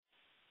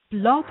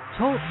Blog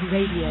Talk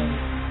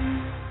Radio.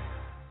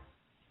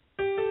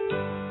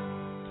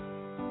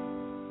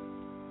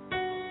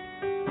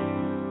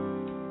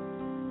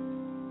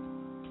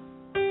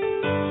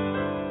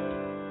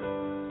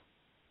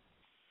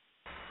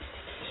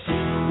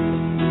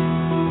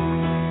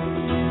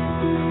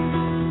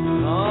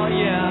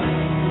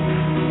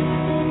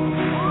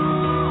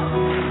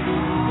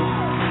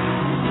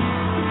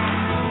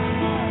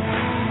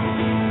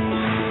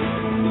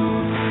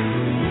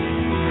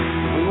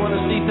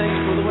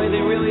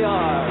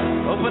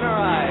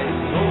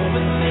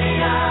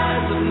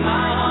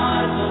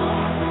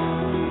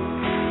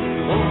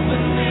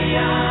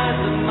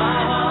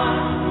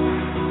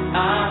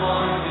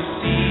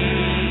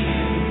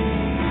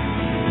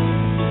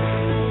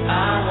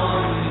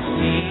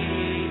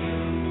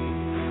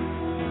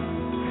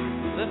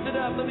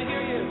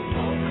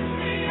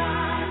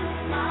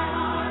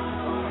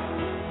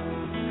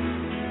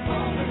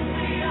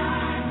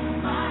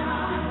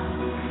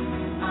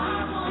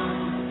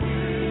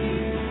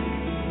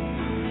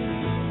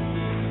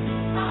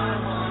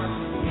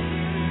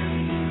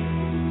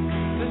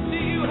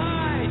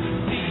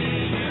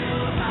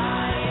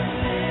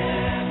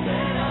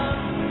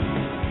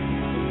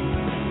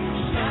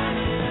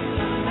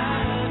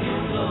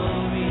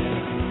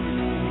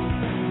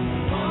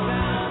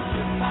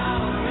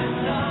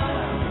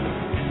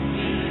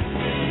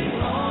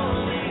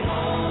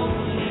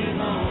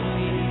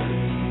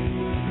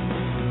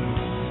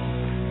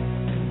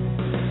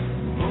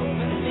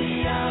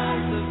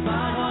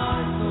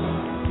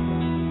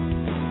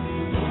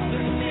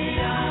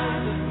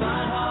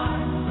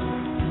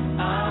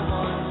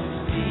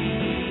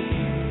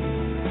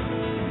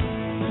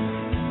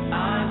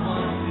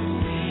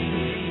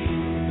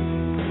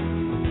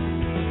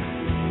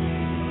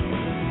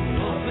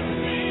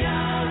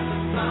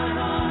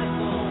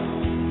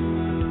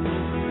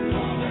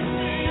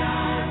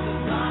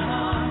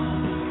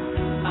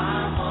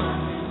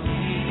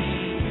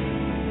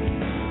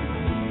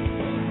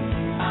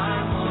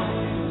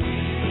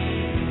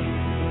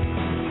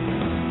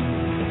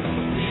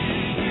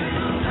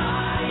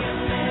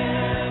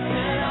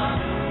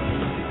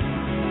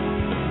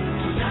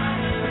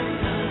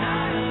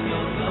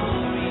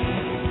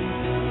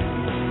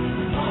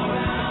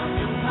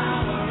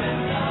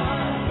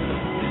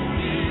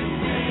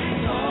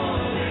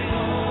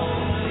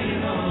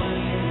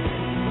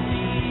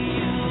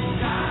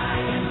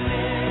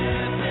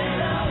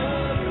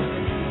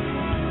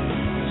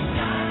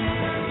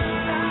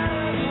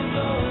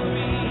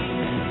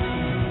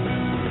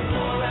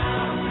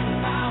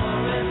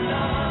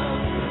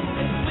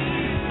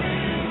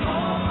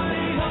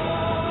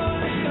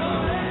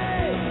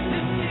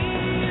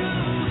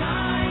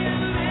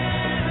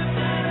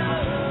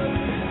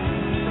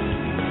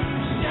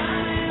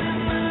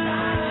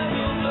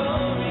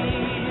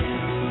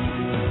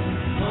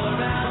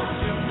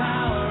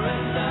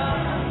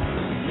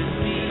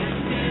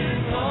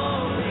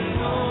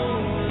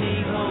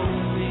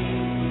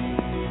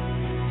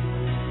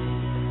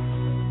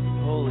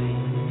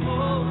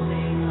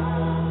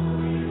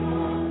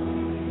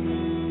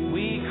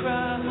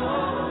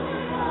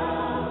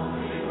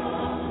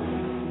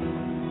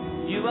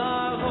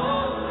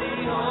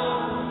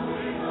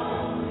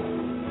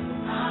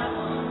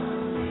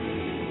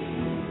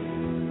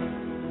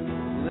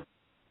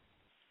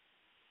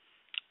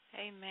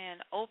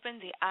 Open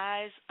the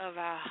eyes of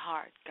our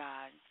heart,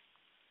 God.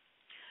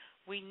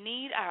 We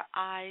need our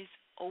eyes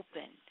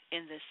opened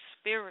in the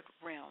spirit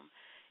realm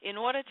in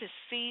order to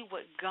see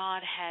what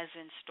God has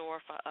in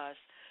store for us,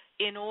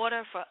 in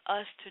order for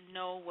us to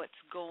know what's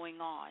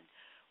going on.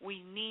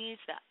 We need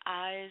the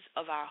eyes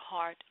of our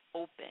heart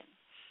open.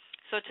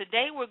 So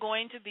today we're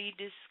going to be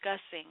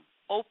discussing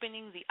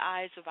opening the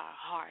eyes of our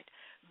heart,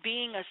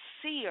 being a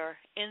seer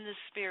in the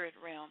spirit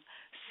realm.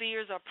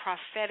 Seers are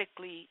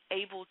prophetically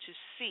able to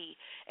see,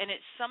 and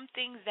it's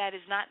something that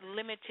is not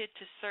limited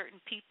to certain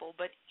people,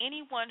 but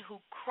anyone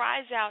who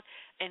cries out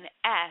and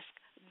asks,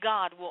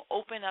 God will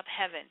open up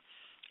heaven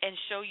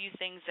and show you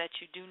things that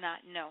you do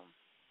not know.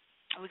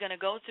 We're going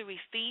to go through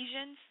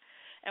Ephesians,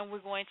 and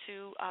we're going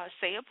to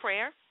say a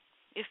prayer,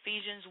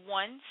 Ephesians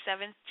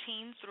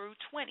 1:17 through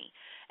 20.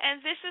 And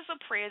this is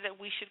a prayer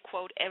that we should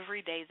quote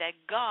every day, that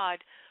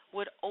God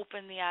would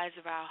open the eyes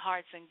of our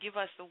hearts and give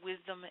us the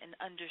wisdom and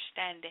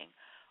understanding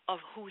of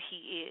who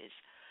he is.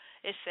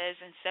 It says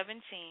in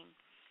 17,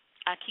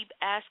 I keep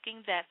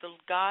asking that the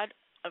God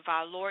of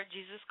our Lord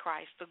Jesus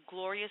Christ, the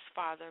glorious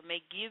Father,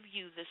 may give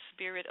you the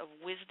spirit of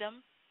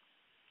wisdom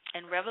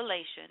and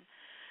revelation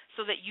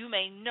so that you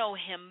may know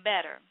him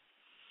better.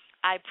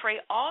 I pray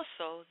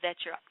also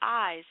that your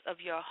eyes of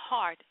your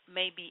heart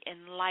may be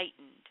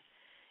enlightened,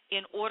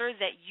 in order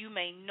that you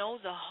may know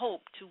the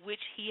hope to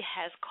which he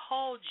has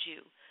called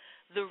you,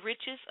 the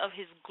riches of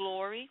his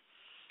glory,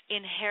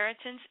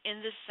 inheritance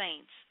in the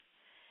saints,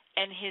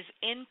 and his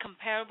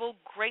incomparable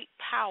great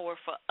power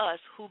for us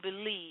who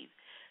believe.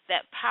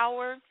 That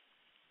power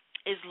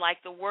is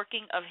like the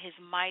working of his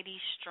mighty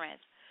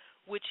strength,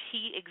 which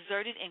he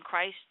exerted in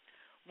Christ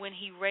when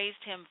he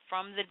raised him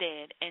from the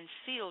dead and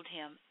sealed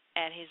him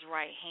at his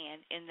right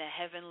hand in the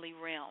heavenly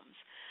realms.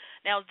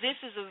 Now, this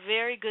is a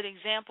very good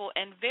example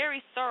and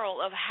very thorough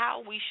of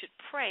how we should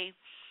pray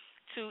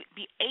to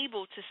be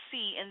able to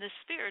see in the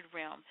spirit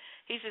realm.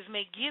 He says,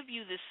 may give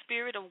you the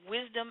spirit of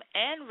wisdom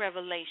and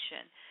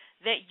revelation,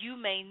 that you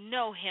may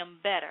know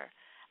him better.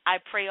 I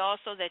pray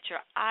also that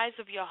your eyes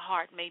of your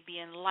heart may be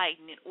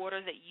enlightened, in order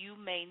that you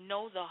may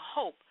know the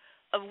hope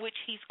of which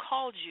he's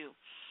called you.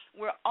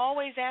 We're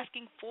always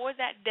asking for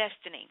that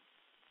destiny,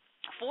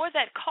 for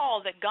that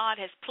call that God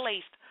has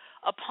placed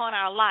upon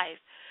our life.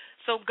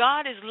 So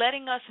God is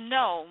letting us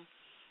know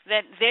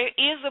that there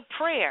is a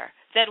prayer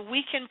that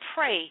we can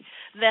pray,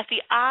 that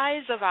the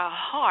eyes of our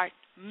heart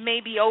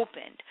may be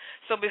opened.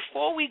 So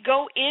before we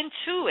go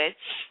into it,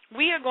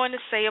 we are going to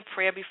say a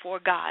prayer before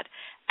God,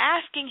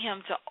 asking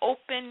him to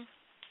open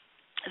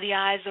the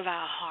eyes of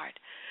our heart,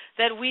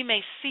 that we may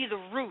see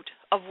the root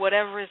of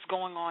whatever is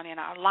going on in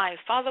our life.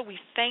 Father, we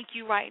thank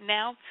you right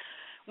now.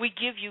 We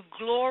give you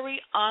glory,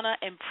 honor,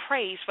 and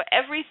praise for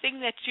everything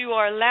that you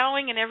are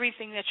allowing and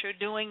everything that you're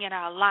doing in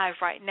our life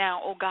right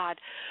now, oh God.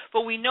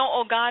 But we know,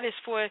 oh God, is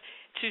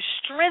to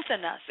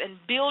strengthen us and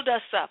build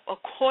us up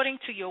according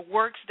to your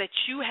works that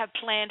you have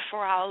planned for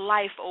our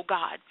life, oh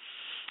God.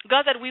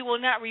 God, that we will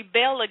not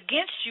rebel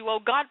against you, oh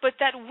God, but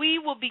that we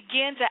will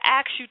begin to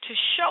ask you to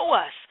show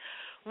us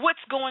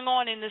what's going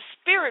on in the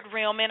spirit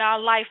realm in our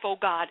life, oh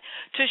God,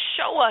 to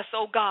show us,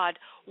 oh God,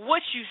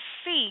 what you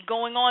see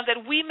going on,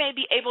 that we may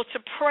be able to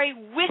pray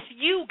with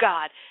you,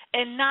 God,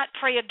 and not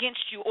pray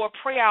against you or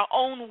pray our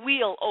own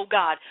will, oh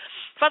God.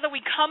 Father,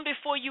 we come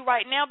before you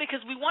right now because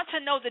we want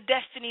to know the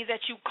destiny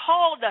that you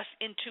called us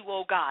into,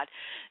 oh God,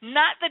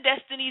 not the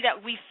destiny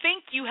that we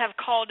think you have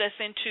called us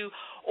into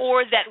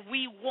or that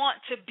we want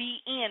to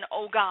be in,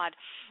 oh God.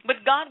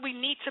 But God, we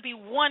need to be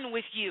one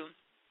with you.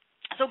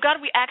 So,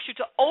 God, we ask you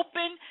to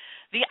open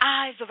the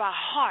eyes of our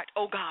heart,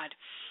 oh God.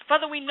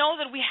 Father, we know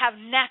that we have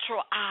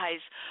natural eyes,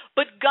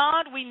 but,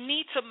 God, we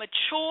need to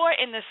mature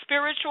in the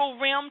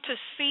spiritual realm to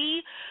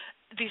see.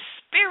 The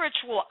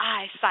spiritual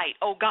eyesight,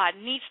 oh God,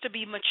 needs to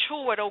be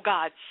matured, oh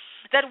God,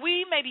 that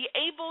we may be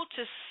able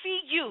to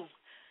see you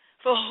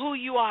for who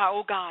you are,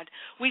 oh God.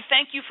 We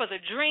thank you for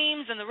the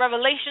dreams and the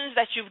revelations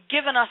that you've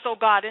given us, oh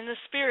God, in the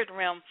spirit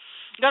realm.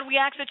 God,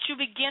 we ask that you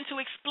begin to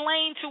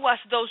explain to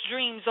us those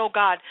dreams, oh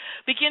God.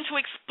 Begin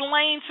to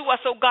explain to us,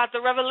 oh God,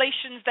 the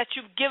revelations that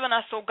you've given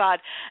us, oh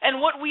God,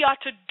 and what we are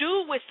to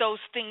do with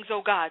those things,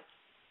 oh God.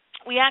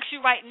 We ask you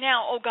right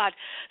now, oh God,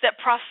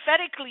 that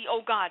prophetically,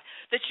 oh God,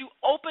 that you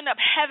open up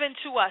heaven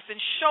to us and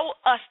show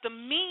us the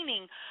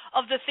meaning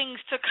of the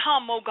things to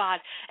come, oh God,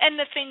 and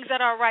the things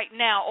that are right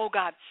now, oh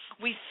God.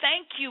 We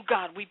thank you,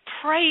 God. We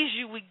praise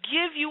you. We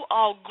give you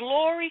all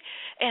glory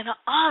and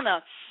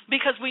honor,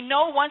 because we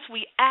know once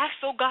we ask,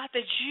 oh God,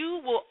 that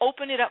you will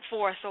open it up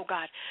for us, oh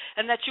God,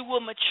 and that you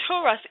will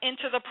mature us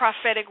into the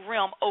prophetic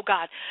realm, oh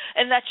God,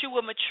 and that you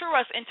will mature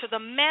us into the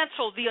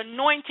mantle, the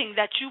anointing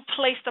that you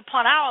placed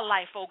upon our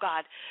life, oh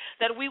God,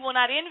 that we will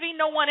not envy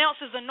no one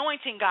else's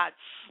anointing, God,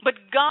 but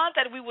God,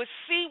 that we will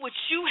see what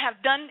you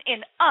have done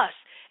in us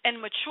and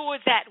mature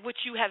that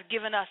which you have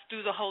given us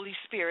through the Holy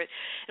Spirit.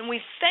 And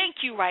we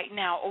thank you right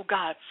now, oh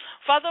God.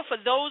 Father, for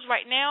those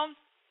right now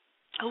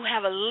who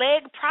have a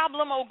leg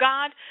problem, oh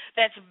God,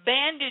 that's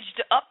bandaged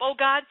up, oh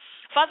God.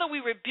 Father, we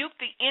rebuke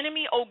the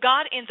enemy, oh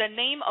God, in the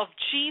name of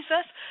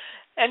Jesus,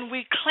 and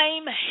we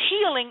claim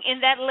healing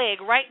in that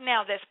leg right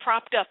now that's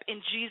propped up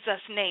in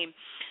Jesus' name.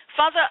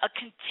 Father,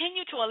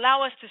 continue to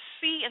allow us to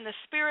see in the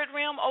spirit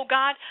realm, oh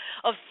God,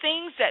 of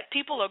things that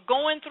people are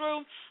going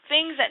through,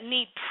 things that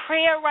need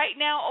prayer right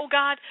now, oh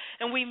God,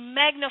 and we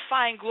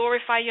magnify and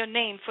glorify your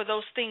name for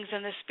those things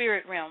in the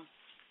spirit realm.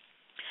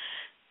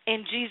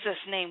 In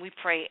Jesus' name we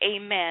pray,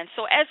 amen.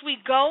 So as we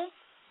go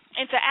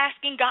into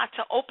asking God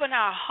to open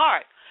our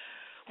heart,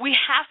 we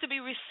have to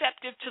be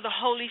receptive to the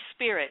Holy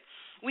Spirit.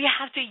 We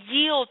have to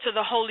yield to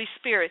the Holy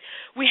Spirit.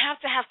 We have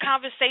to have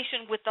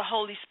conversation with the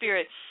Holy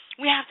Spirit.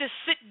 We have to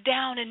sit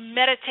down and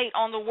meditate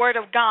on the Word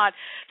of God,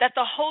 that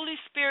the Holy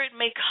Spirit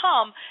may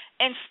come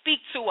and speak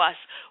to us.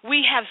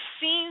 We have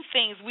seen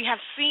things. We have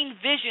seen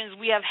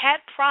visions. We have had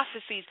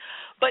prophecies.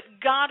 But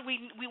God,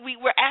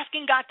 we're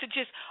asking God to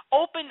just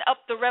open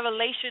up the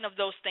revelation of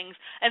those things.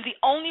 And the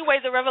only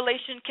way the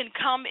revelation can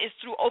come is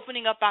through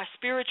opening up our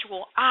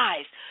spiritual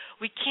eyes.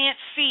 We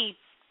can't see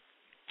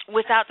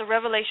without the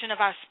revelation of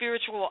our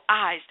spiritual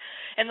eyes.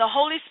 And the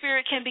Holy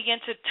Spirit can begin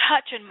to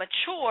touch and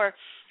mature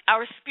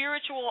our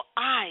spiritual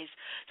eyes,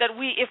 that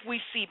if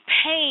we see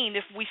pain,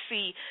 if we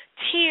see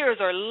tears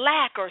or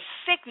lack or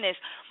sickness,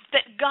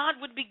 that God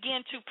would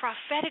begin to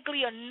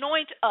prophetically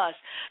anoint us,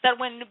 that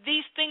when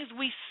these things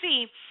we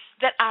see,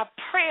 that our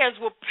prayers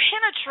will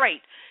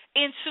penetrate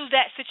into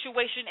that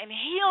situation and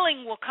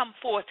healing will come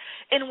forth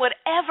in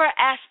whatever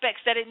aspects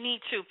that it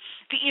needs to.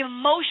 The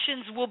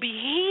emotions will be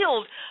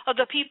healed of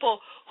the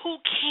people who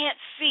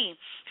can't see.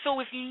 So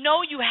if you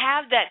know you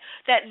have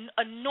that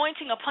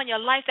anointing upon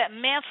your life, that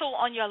mantle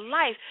on your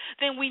life,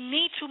 then we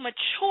need to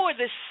mature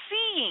the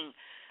seeing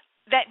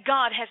that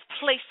God has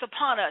placed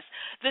upon us.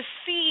 The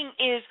seeing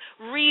is,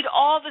 read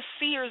all the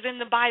seers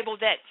in the Bible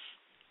that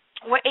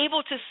We're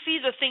able to see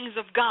the things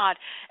of God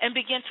and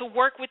begin to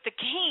work with the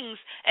kings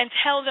and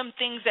tell them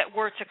things that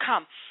were to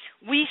come.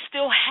 We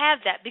still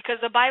have that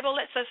because the Bible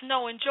lets us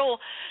know in Joel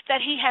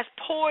that he has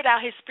poured out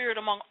his Spirit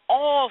among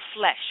all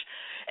flesh,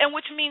 and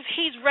which means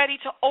he's ready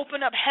to open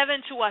up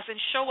heaven to us and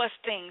show us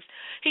things.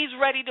 He's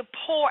ready to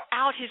pour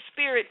out his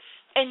Spirit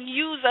and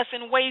use us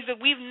in ways that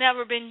we've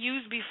never been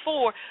used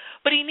before,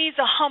 but he needs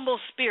a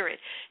humble spirit.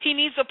 He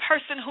needs a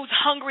person who's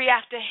hungry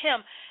after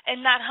him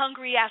and not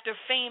hungry after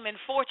fame and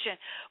fortune,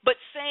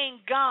 but saying,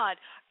 God,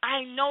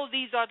 I know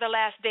these are the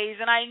last days,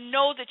 and I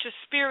know that your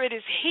Spirit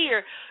is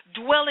here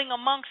dwelling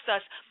amongst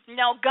us.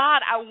 Now,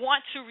 God, I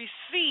want to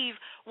receive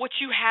what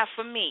you have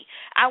for me.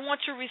 I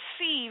want to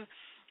receive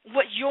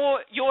what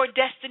your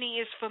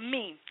destiny is for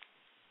me.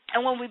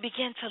 And when we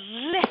begin to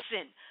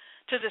listen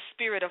to the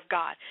Spirit of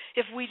God,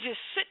 if we just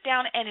sit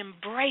down and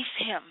embrace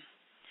him,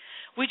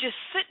 we just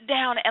sit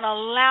down and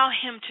allow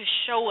him to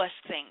show us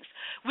things,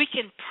 we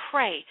can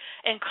pray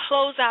and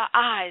close our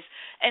eyes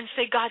and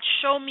say, God,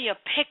 show me a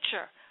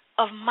picture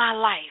of my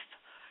life.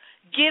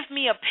 Give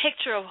me a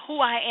picture of who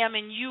I am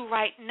in you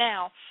right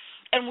now.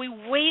 And we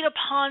wait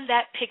upon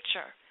that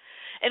picture.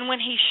 And when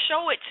he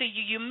show it to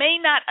you, you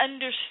may not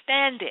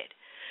understand it,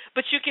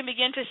 but you can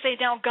begin to say,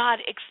 now,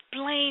 God,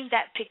 explain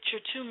that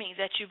picture to me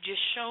that you've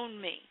just shown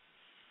me.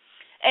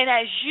 And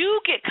as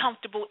you get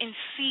comfortable in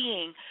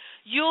seeing,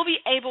 you'll be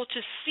able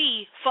to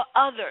see for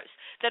others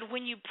that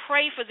when you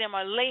pray for them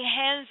or lay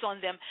hands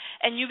on them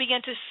and you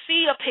begin to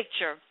see a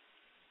picture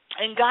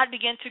and God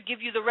begin to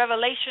give you the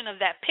revelation of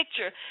that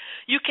picture,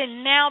 you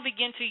can now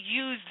begin to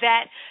use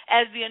that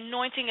as the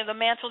anointing and the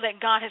mantle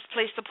that God has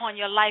placed upon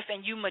your life,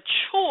 and you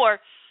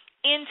mature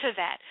into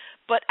that.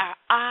 But our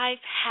eyes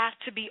have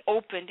to be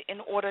opened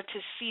in order to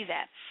see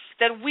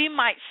that we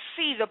might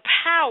see the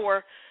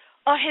power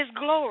of his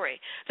glory,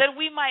 that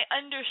we might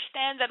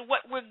understand that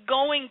what we're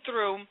going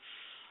through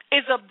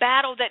is a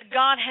battle that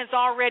God has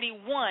already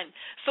won.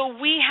 So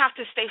we have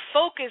to stay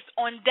focused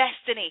on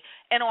destiny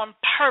and on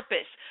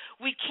purpose.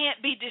 We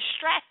can't be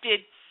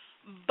distracted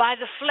by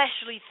the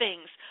fleshly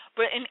things,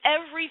 but in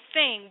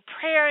everything,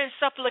 prayer and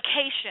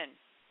supplication,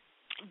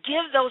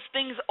 give those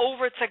things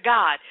over to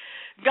God.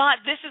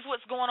 God, this is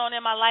what's going on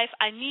in my life.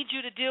 I need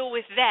you to deal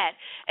with that.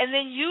 And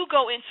then you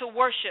go into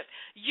worship.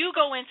 You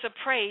go into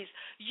praise.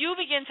 You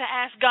begin to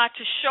ask God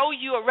to show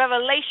you a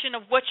revelation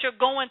of what you're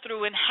going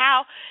through and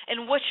how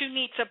and what you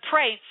need to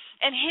pray.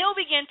 And he'll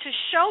begin to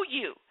show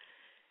you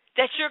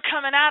that you're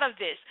coming out of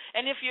this.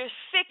 And if you're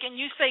sick and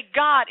you say,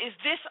 God, is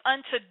this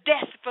unto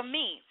death for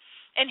me?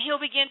 And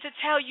he'll begin to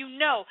tell you,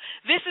 no,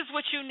 this is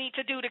what you need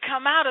to do to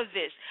come out of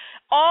this.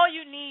 All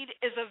you need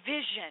is a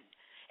vision,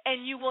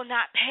 and you will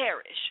not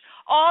perish.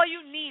 All you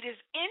need is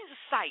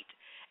insight,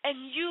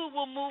 and you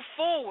will move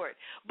forward.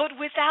 But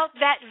without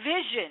that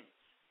vision,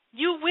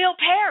 you will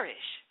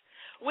perish.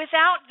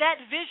 Without that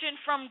vision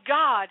from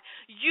God,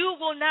 you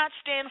will not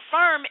stand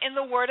firm in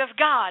the Word of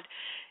God.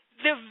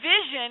 The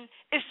vision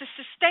is to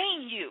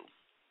sustain you.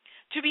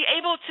 To be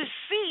able to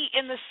see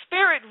in the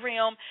spirit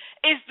realm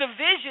is the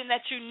vision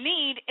that you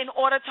need in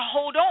order to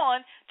hold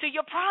on to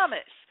your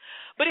promise.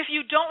 But if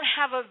you don't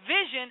have a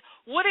vision,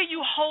 what are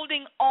you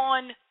holding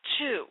on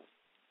to?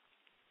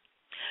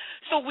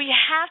 So we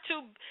have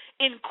to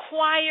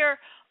inquire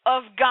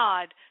of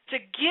God to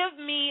give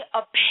me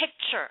a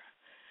picture.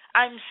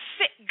 I'm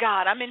sick,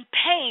 God. I'm in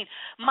pain.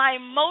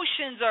 My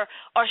emotions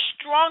are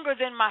stronger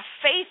than my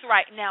faith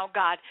right now,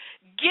 God.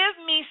 Give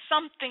me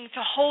something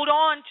to hold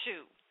on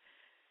to.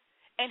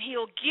 And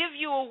he'll give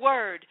you a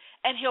word,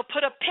 and he'll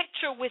put a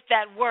picture with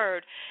that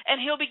word,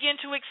 and he'll begin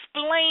to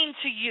explain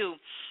to you.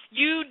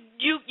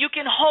 You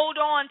can hold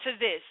on to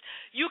this.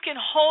 You can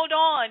hold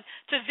on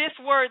to this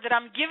word that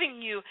I'm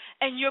giving you,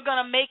 and you're going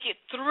to make it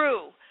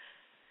through.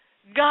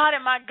 God,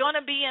 am I going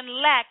to be in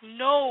lack?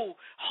 No.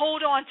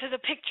 Hold on to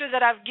the picture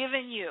that I've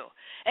given you.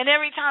 And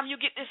every time you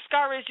get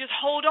discouraged, just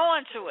hold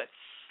on to it.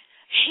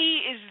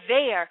 He is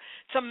there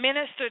to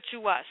minister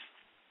to us.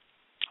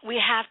 We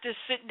have to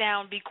sit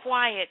down, be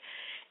quiet,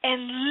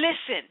 and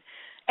listen,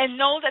 and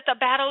know that the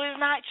battle is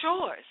not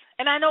yours.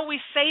 And I know we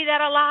say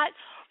that a lot,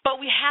 but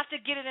we have to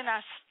get it in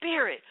our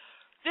spirit.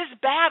 This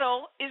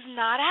battle is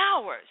not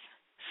ours.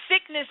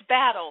 Sickness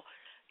battle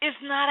is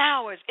not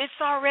ours. It's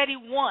already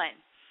won.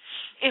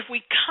 If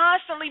we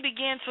constantly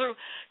begin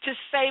to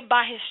say,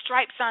 by his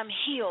stripes I'm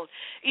healed,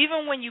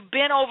 even when you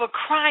bend over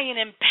crying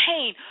in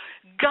pain,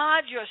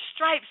 God, your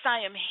stripes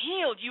I am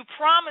healed. You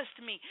promised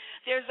me.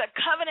 There's a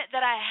covenant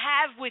that I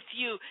have with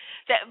you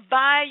that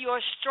by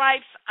your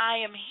stripes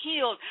I am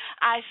healed.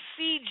 I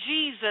see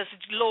Jesus,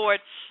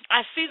 Lord.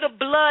 I see the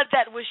blood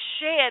that was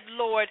shed,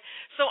 Lord.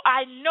 So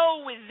I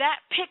know with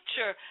that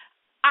picture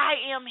I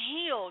am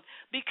healed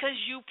because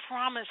you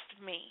promised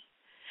me.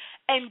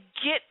 And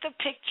get the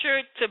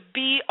picture to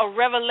be a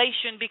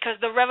revelation, because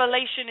the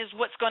revelation is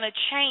what's going to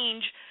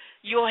change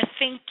your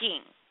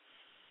thinking.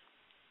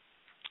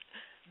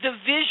 The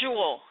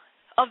visual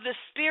of the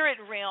spirit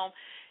realm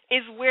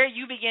is where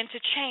you begin to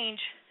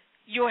change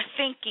your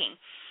thinking.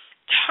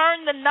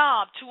 Turn the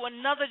knob to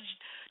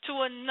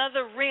to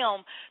another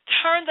realm.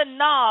 Turn the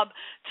knob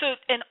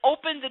and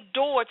open the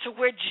door to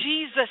where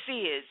Jesus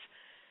is.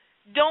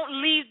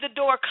 Don't leave the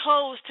door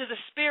closed to the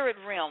spirit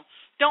realm.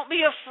 Don't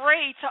be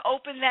afraid to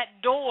open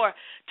that door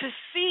to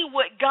see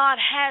what God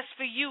has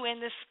for you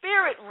in the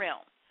spirit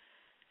realm.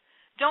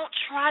 Don't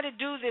try to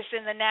do this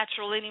in the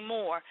natural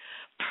anymore.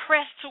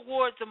 Press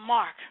towards the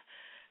mark.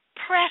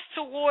 Press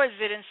towards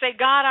it and say,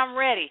 God, I'm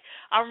ready.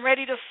 I'm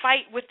ready to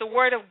fight with the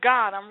word of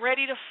God. I'm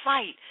ready to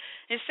fight.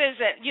 It says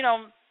that,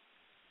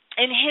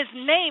 in his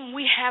name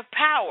we have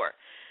power.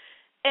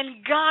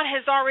 And God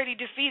has already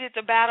defeated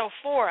the battle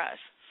for us.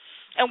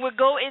 And we'll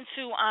go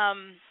into 2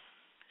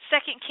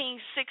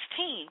 Kings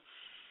 16.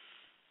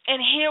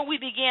 And here we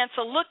began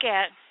to look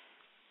at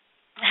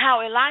how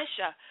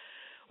Elisha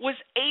was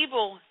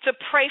able to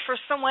pray for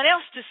someone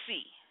else to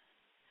see.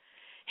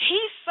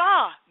 He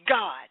saw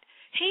God.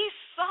 He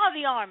saw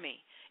the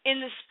army in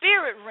the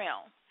spirit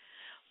realm,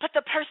 but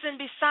the person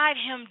beside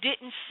him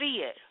didn't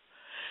see it.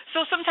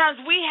 So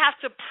sometimes we have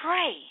to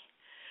pray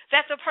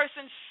that the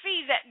person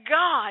see that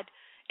God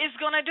is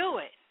going to do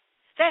it,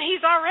 that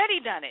he's already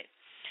done it.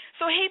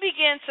 So he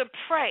began to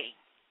pray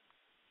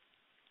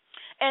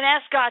and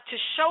ask God to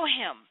show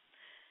him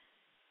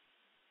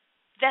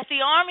that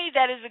the army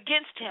that is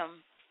against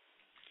him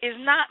is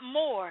not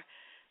more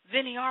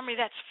than the army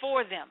that's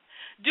for them.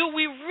 Do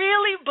we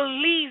really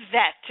believe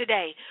that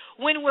today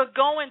when we're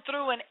going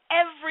through and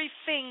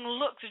everything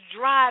looks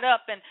dried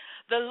up and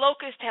the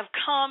locusts have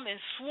come in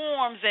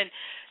swarms and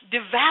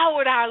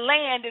devoured our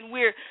land and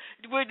we're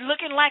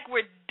looking like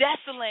we're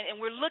desolate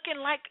and we're looking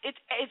like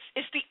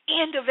it's the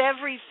end of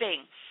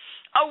everything?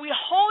 Are we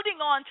holding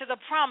on to the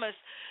promise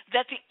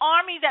that the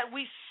army that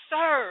we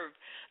serve,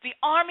 the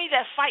army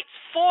that fights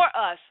for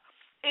us,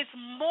 is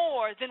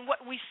more than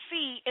what we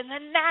see in the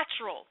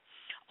natural?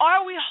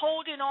 Are we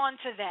holding on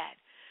to that?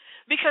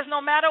 Because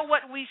no matter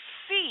what we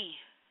see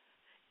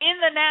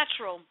in the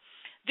natural,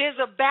 there's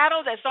a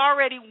battle that's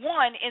already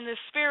won in the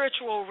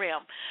spiritual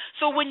realm.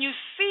 So when you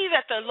see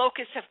that the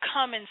locusts have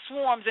come in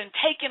swarms and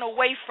taken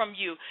away from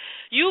you,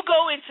 you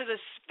go into the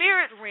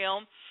spirit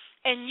realm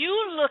and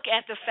you look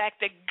at the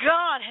fact that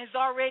God has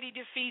already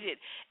defeated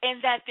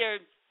and that there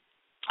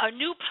are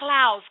new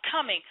plows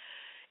coming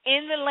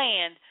in the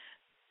land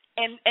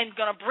and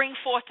going to bring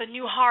forth a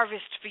new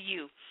harvest for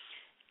you.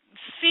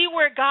 See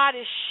where God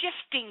is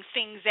shifting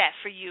things at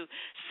for you.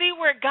 See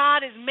where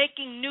God is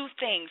making new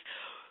things.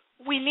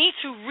 We need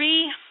to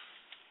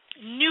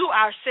renew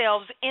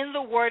ourselves in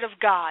the Word of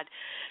God,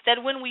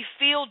 that when we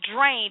feel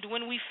drained,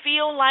 when we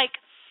feel like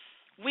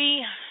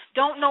we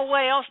don't know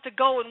where else to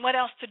go and what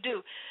else to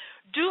do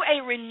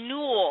a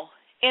renewal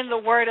in the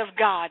Word of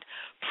God.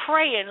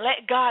 Pray and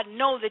let God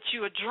know that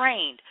you are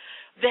drained,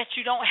 that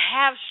you don't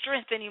have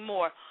strength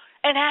anymore,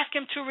 and ask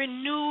him to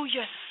renew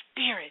your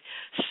spirit.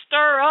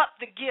 Stir up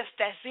the gift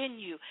that's in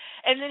you,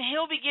 and then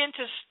he'll begin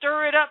to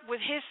stir it up with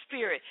his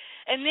spirit,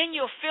 and then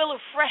you'll feel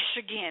afresh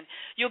again.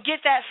 You'll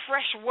get that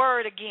fresh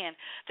word again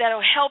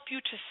that'll help you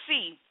to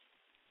see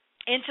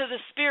into the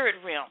spirit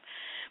realm.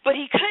 But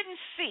he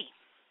couldn't see,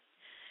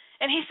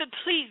 and he said,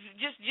 please,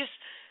 just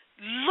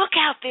look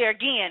out there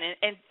again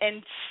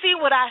and see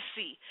what I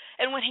see.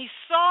 And when he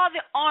saw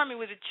the army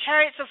with the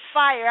chariots of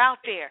fire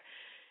out there,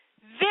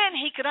 then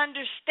he could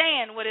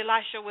understand what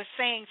Elisha was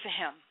saying to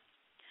him.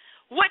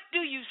 What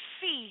do you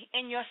see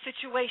in your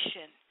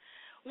situation?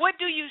 What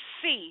do you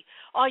see?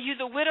 Are you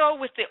the widow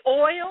with the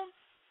oil?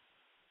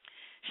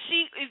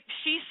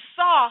 She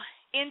saw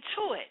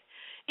into it,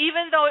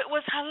 even though it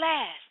was her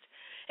last.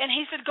 And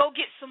he said, go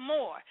get some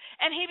more.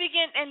 And he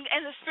began,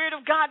 and the Spirit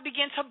of God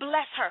began to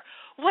bless her.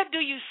 What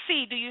do you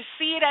see? Do you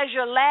see it as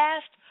your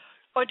last?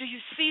 Or do you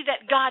see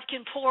that God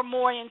can pour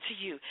more into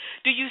you?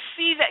 Do you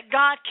see that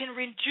God can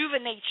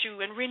rejuvenate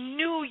you and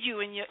renew you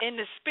in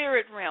the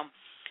spirit realm?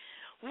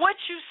 What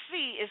you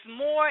see is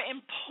more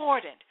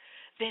important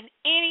than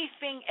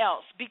anything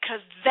else,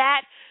 because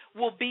that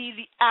will be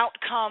the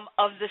outcome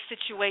of the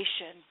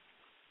situation.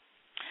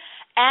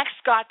 Ask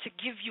God to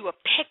give you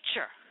a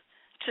picture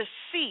to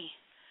see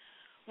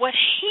what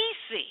he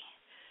see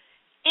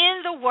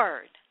in the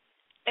Word.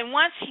 And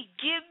once he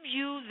gives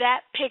you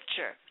that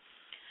picture,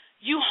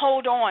 you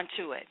hold on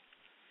to it.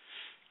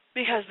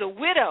 Because the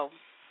widow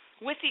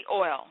with the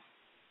oil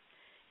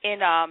in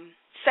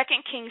 2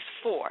 Kings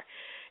 4,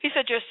 he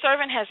said, your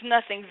servant has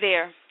nothing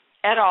there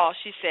at all,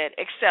 she said,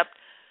 except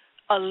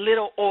a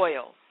little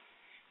oil.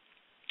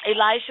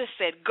 Elisha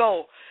said,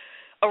 go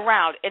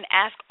around and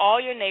ask all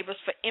your neighbors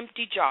for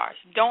empty jars.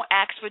 Don't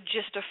ask for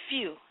just a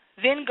few.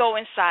 Then go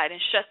inside and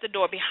shut the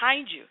door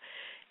behind you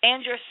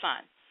and your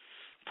son.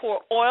 Pour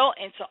oil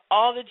into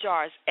all the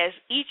jars. As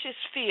each is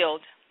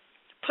filled,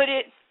 put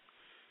it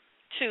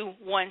to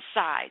one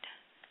side.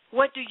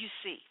 What do you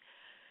see?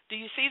 Do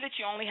you see that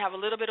you only have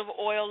a little bit of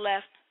oil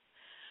left?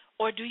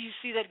 Or do you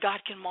see that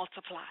God can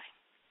multiply?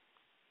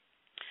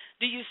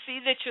 Do you see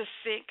that you're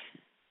sick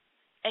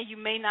and you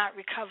may not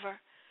recover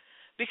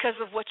because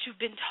of what you've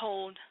been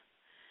told?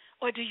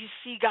 Or do you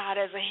see God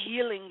as a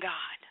healing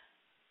God?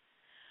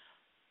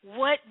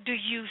 What do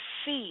you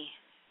see?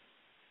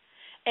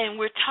 And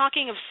we're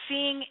talking of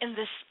seeing in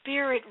the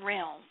spirit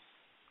realm.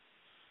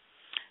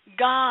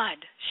 God,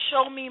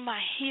 show me my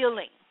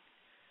healing.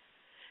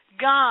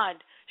 God,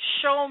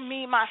 show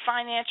me my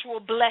financial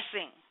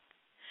blessing.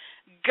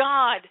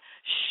 God,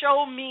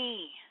 show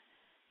me.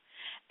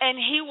 And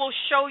he will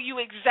show you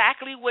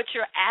exactly what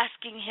you're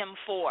asking him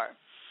for.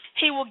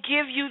 He will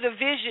give you the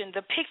vision,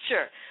 the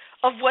picture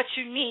of what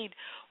you need.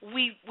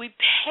 We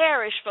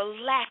perish for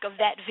lack of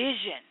that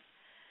vision.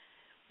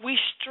 We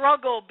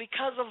struggle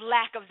because of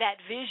lack of that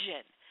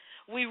vision.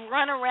 We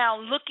run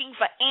around looking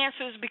for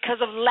answers because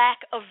of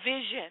lack of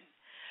vision.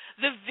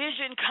 The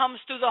vision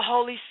comes through the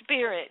Holy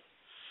Spirit.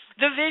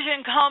 The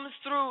vision comes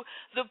through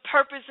the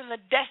purpose and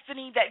the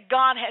destiny that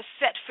God has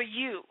set for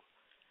you.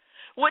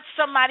 What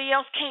somebody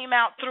else came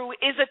out through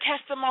is a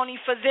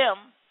testimony for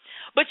them.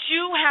 But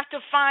you have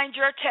to find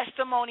your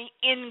testimony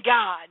in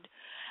God.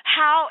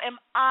 How am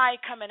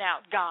I coming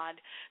out, God?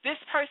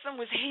 This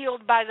person was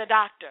healed by the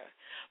doctor.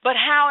 But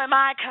how am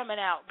I coming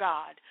out,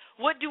 God?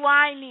 What do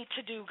I need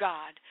to do,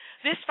 God?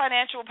 This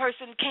financial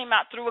person came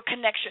out through a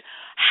connection.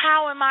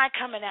 How am I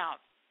coming out?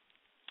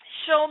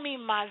 Show me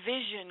my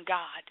vision,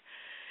 God.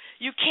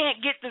 You can't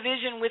get the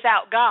vision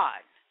without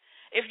God.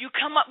 If you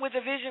come up with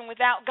a vision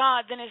without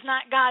God, then it's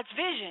not God's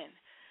vision,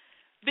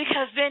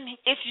 because then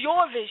it's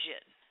your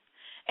vision.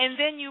 And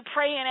then you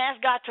pray and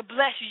ask God to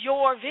bless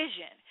your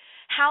vision.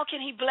 How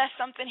can he bless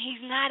something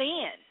he's not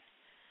in?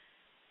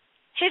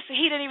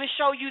 He didn't even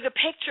show you the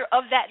picture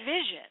of that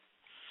vision.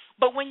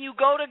 But when you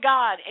go to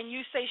God and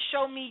you say,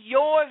 show me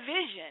your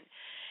vision,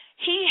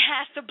 he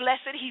has to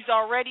bless it. He's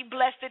already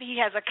blessed it. He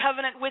has a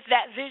covenant with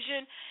that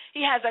vision.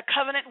 He has a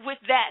covenant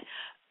with that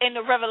and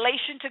the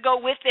revelation to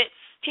go with it.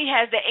 He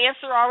has the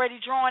answer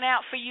already drawn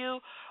out for you.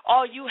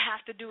 All you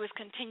have to do is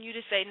continue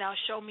to say, now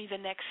show me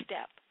the next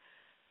step.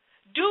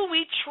 Do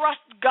we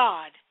trust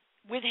God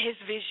with his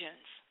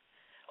visions?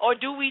 Or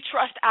do we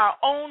trust our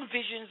own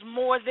visions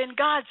more than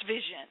God's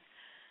vision?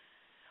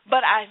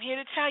 But I'm here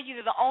to tell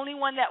you that the only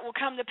one that will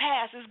come to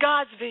pass is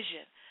God's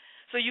vision.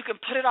 So you can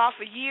put it off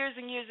for years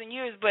and years and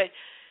years, but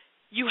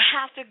you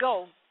have to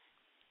go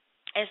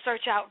and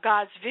search out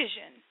God's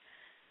vision.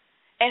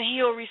 And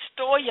he'll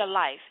restore your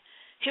life.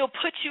 He'll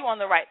put you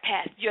on the right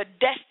path. Your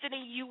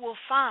destiny you will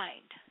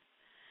find.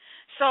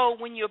 So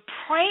when you're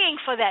praying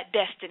for that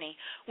destiny,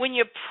 when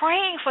you're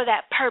praying for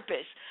that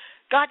purpose,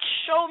 God,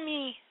 show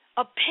me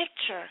a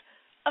picture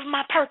of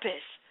my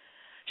purpose.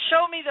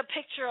 Show me the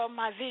picture of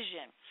my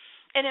vision.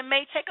 And it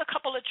may take a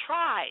couple of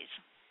tries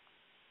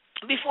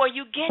before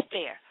you get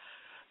there.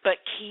 But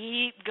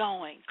keep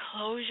going.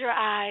 Close your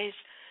eyes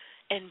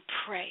and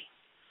pray.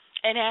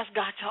 And ask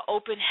God to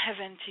open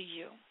heaven to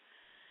you.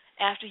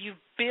 After you've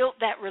built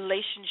that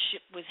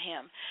relationship with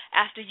him,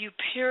 after you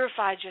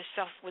purified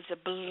yourself with the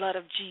blood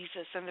of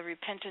Jesus and the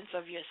repentance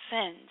of your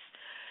sins,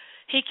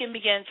 he can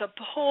begin to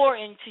pour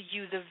into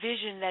you the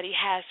vision that he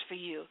has for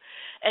you.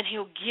 And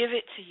he'll give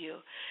it to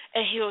you.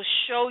 And he'll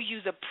show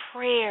you the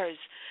prayers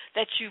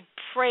that you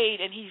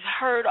prayed, and he's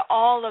heard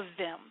all of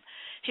them.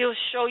 He'll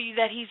show you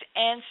that he's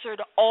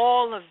answered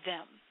all of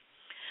them.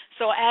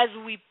 So as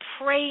we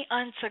pray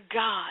unto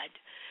God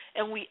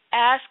and we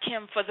ask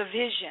him for the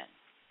vision,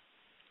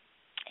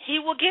 he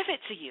will give it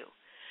to you.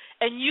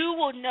 And you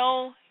will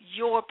know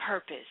your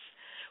purpose,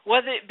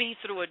 whether it be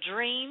through a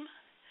dream,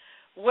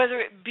 whether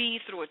it be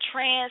through a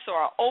trance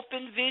or an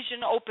open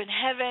vision, open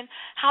heaven,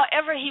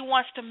 however he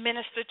wants to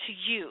minister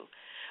to you.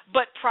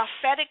 But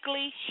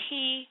prophetically,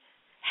 he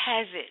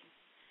has it.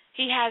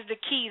 He has the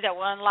key that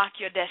will unlock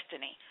your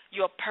destiny,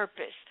 your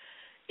purpose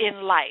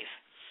in life.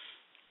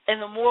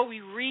 And the more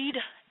we read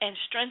and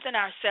strengthen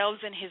ourselves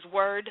in his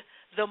word,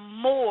 the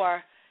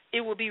more it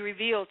will be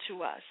revealed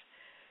to us.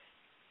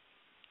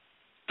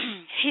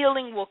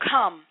 Healing will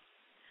come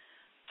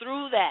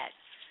through that.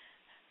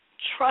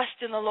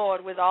 Trust in the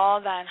Lord with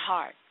all thine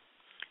heart.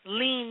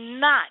 Lean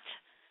not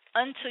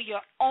unto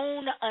your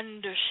own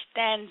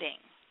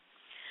understanding.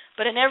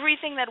 But in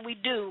everything that we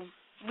do,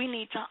 we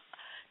need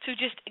to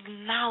just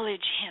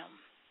acknowledge him.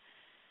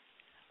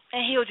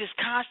 And he'll just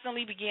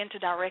constantly begin to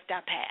direct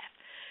our path.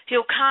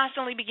 He'll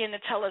constantly begin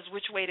to tell us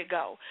which way to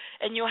go.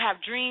 And you'll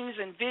have dreams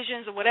and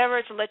visions or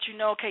whatever to let you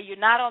know, okay, you're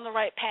not on the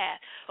right path.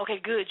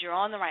 Okay, good, you're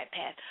on the right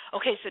path.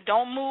 Okay, so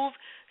don't move.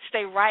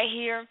 Stay right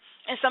here.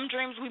 And some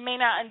dreams we may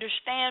not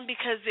understand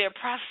because they're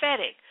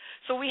prophetic.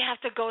 So we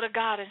have to go to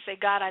God and say,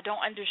 God, I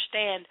don't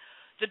understand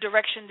the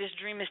direction this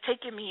dream is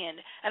taking me in.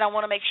 And I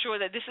want to make sure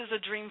that this is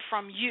a dream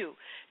from you,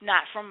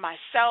 not from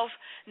myself,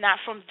 not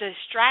from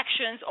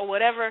distractions or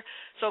whatever.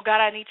 So,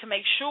 God, I need to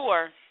make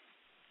sure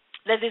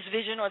that this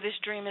vision or this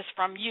dream is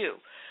from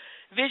you.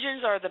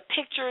 Visions are the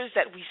pictures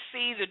that we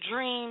see, the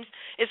dreams.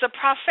 It's a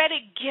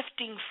prophetic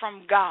gifting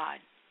from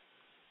God.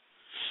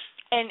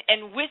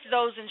 And with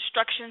those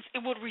instructions,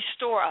 it would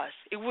restore us.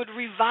 It would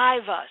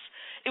revive us.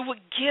 It would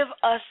give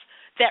us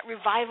that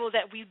revival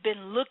that we've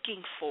been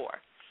looking for.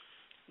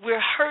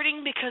 We're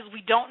hurting because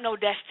we don't know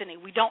destiny.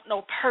 We don't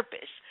know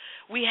purpose.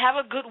 We have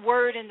a good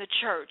word in the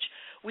church.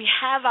 We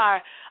have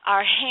our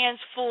hands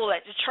full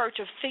at the church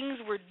of things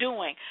we're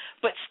doing,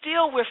 but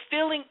still we're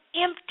feeling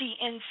empty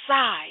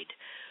inside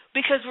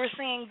because we're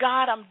saying,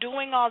 God, I'm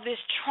doing all this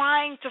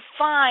trying to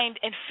find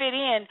and fit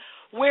in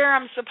where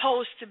I'm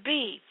supposed to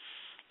be.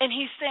 And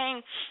he's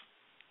saying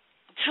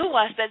to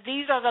us that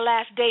these are the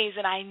last days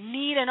and I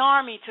need an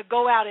army to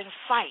go out and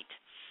fight.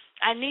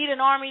 I need an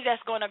army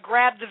that's going to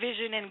grab the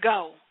vision and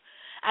go.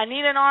 I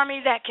need an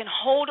army that can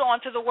hold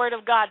on to the word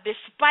of God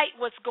despite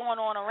what's going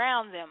on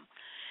around them.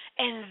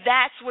 And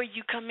that's where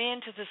you come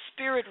into the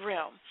spirit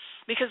realm,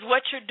 because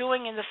what you're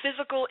doing in the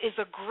physical is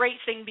a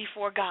great thing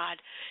before God,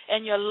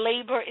 and your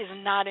labor is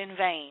not in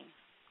vain.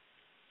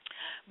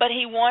 But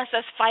he wants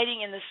us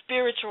fighting in the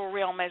spiritual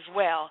realm as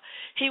well.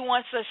 He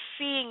wants us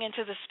seeing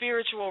into the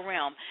spiritual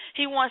realm.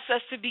 He wants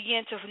us to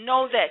begin to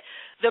know that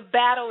the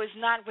battle is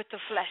not with the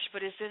flesh,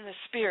 but it's in the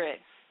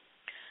spirit.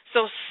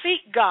 So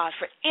seek God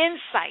for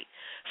insight,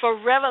 for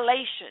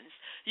revelations.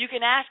 You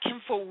can ask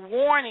him for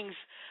warnings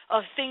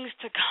of things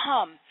to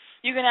come.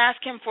 You can ask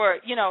him for,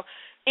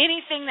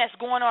 anything that's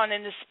going on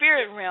in the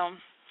spirit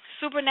realm.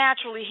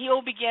 Supernaturally,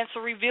 he'll begin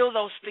to reveal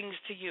those things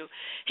to you.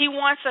 He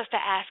wants us to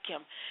ask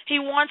him. He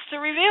wants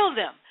to reveal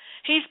them.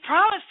 He's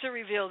promised to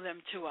reveal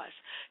them to us.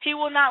 He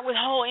will not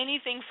withhold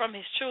anything from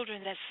his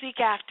children that seek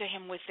after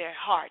him with their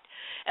heart.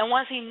 And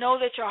once he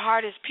knows that your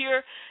heart is pure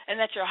and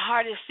that your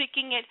heart is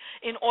seeking it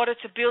in order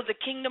to build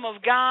the kingdom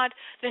of God,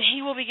 then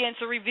he will begin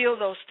to reveal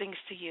those things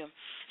to you.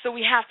 So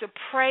we have to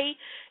pray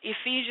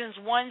Ephesians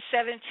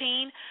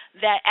 1:17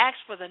 that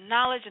asks for the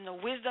knowledge and the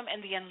wisdom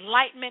and the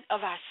enlightenment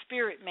of our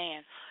spirit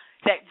man,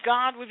 that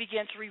God will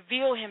begin to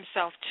reveal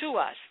himself to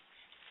us.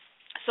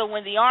 So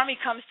when the army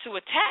comes to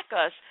attack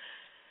us,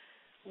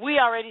 we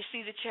already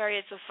see the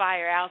chariots of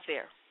fire out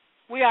there.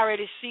 We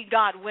already see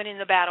God winning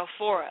the battle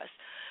for us.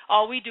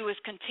 All we do is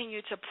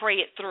continue to pray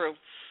it through.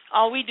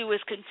 All we do is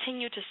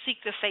continue to seek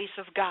the face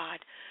of God.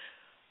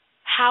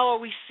 How are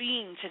we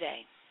seeing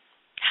today?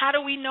 How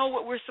do we know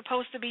what we're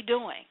supposed to be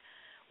doing?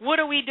 What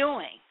are we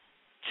doing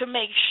to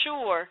make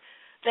sure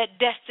that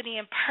destiny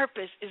and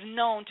purpose is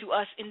known to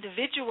us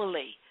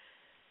individually?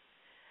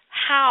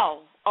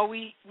 How are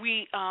we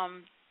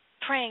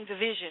praying the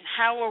vision?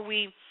 How are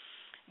we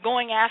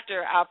going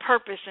after our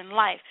purpose in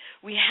life?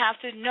 We have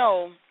to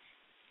know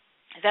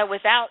that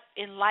without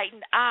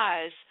enlightened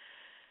eyes,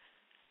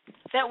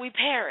 that we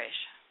perish.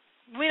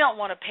 We don't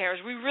want to perish.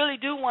 We really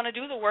do want to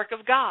do the work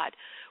of God.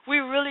 We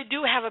really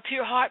do have a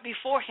pure heart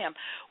before him.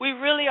 We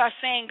really are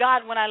saying,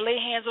 God, when I lay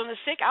hands on the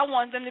sick, I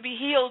want them to be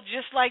healed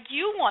just like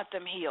you want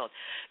them healed.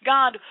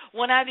 God,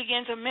 when I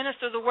begin to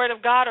minister the word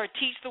of God or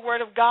teach the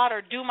word of God or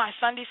do my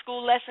Sunday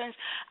school lessons,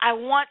 I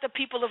want the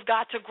people of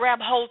God to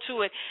grab hold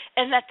to it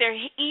and that their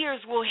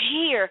ears will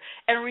hear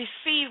and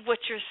receive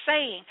what you're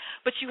saying.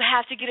 But you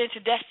have to get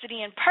into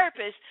destiny and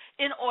purpose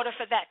in order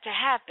for that to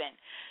happen.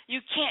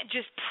 You can't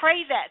just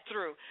pray that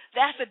through.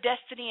 That's a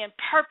destiny and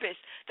purpose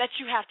that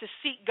you have to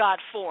seek God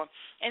for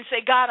and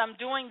say, God, I'm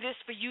doing this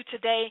for you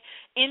today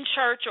in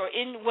church or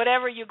in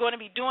whatever you're going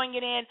to be doing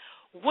it in.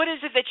 What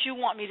is it that you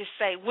want me to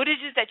say? What is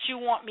it that you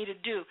want me to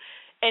do?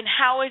 And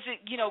how is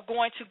it,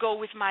 going to go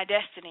with my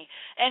destiny?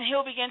 And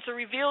he'll begin to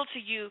reveal to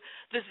you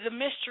the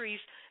mysteries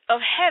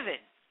of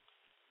heaven,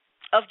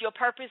 of your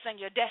purpose and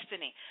your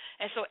destiny.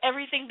 And so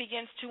everything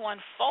begins to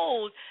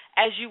unfold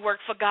as you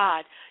work for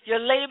God. Your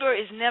labor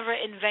is never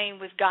in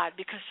vain with God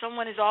because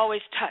someone is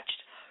always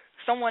touched.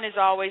 Someone is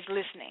always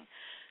listening.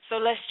 So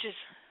let's just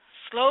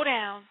slow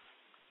down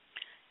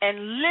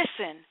and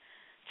listen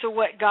to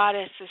what God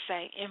has to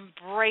say.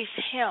 Embrace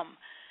him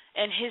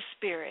and his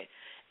spirit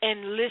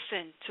and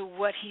listen to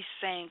what he's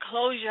saying.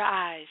 Close your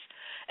eyes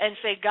and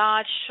say,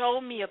 God,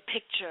 show me a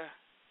picture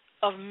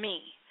of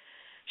me.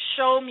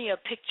 Show me a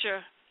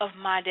picture of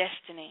my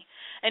destiny.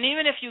 And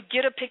even if you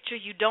get a picture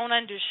you don't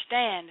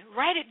understand,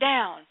 write it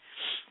down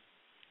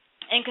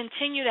and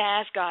continue to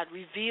ask God,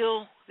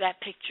 reveal that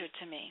picture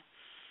to me.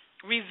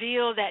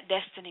 Reveal that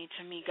destiny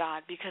to me,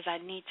 God, because I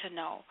need to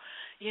know.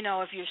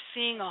 If you're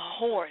seeing a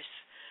horse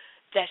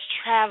that's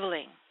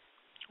traveling,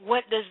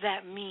 what does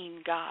that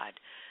mean, God?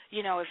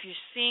 If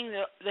you're seeing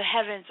the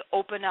heavens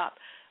open up,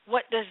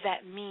 what does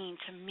that mean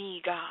to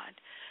me, God?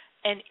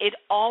 And it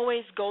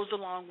always goes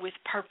along with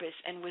purpose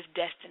and with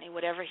destiny.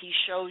 Whatever he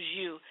shows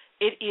you,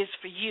 it is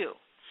for you.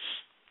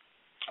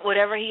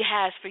 Whatever he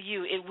has for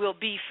you, it will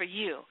be for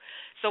you.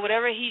 So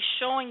whatever he's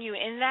showing you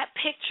in that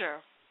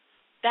picture,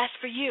 that's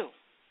for you.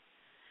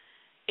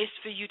 It's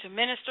for you to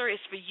minister.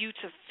 It's for you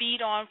to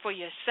feed on for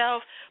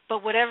yourself.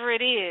 But whatever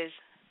it is,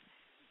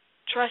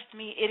 trust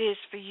me, it is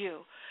for you.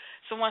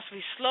 So once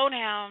we slow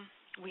down,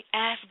 we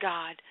ask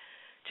God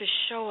to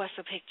show us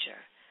a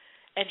picture.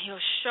 And he'll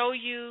show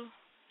you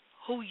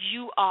who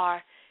you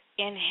are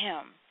in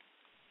him.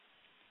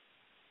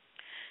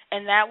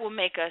 And that will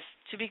make us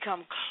to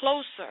become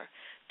closer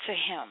to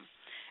him.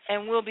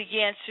 And we'll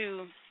begin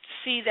to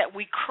see that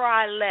we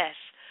cry less.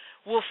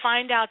 We'll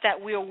find out that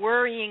we're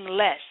worrying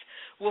less.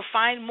 We'll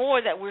find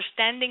more that we're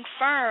standing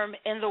firm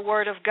in the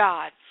word of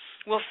God.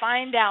 We'll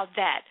find out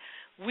that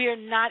We're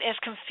not as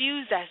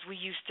confused as we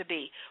used to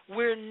be.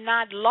 We're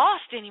not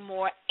lost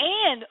anymore.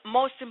 And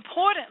most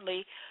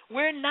importantly,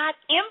 we're not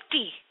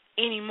empty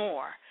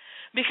anymore.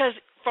 Because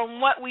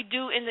from what we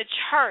do in the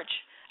church,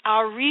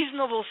 our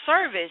reasonable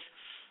service,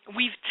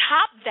 we've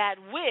topped that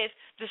with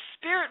the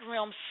spirit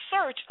realm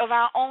search of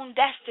our own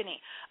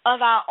destiny,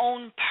 of our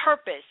own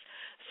purpose.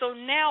 So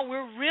now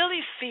we're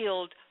really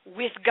filled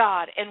with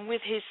God and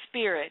with His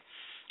Spirit.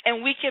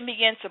 And we can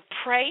begin to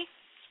pray,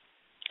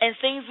 and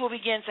things will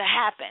begin to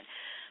happen.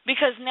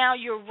 Because now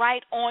you're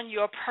right on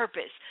your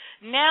purpose.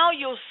 Now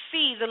you'll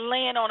see the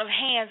laying on of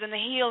hands and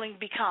the healing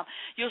become.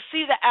 You'll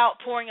see the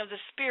outpouring of the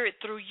Spirit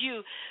through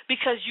you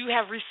because you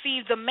have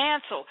received the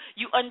mantle.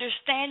 You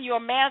understand your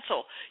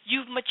mantle.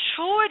 You've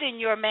matured in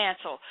your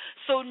mantle.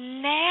 So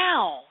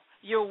now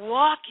you're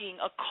walking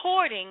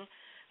according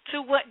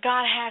to what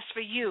God has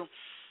for you.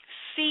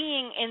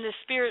 Seeing in the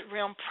spirit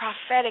realm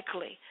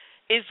prophetically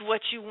is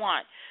what you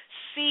want.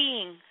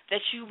 Seeing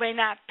that you may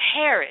not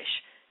perish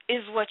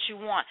is what you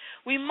want.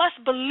 We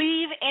must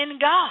believe in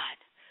God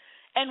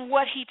and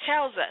what He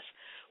tells us.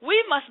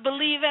 We must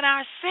believe in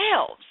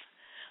ourselves,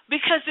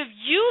 because if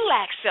you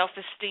lack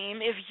self-esteem,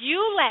 if you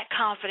lack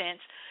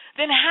confidence,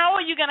 then how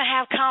are you going to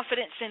have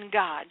confidence in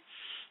God?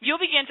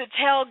 You'll begin to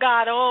tell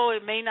God, oh,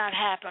 it may not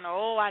happen, or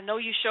oh, I know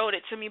you showed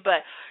it to me,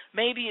 but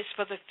maybe it's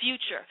for the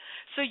future.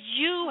 So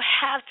you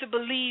have to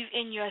believe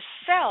in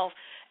yourself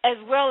as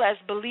well as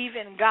believe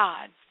in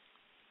God.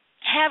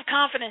 Have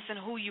confidence in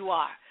who you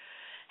are.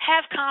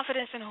 Have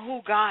confidence in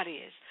who God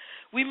is.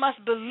 We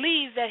must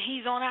believe that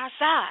He's on our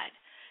side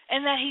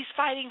and that He's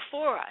fighting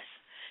for us.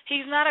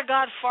 He's not a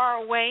God far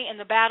away and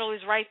the battle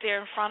is right there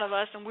in front of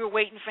us and we're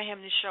waiting for Him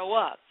to show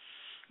up.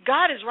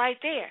 God is right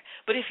there.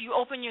 But if you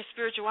open your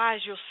spiritual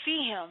eyes, you'll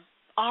see Him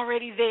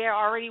already there,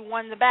 already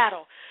won the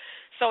battle.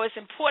 So it's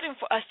important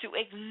for us to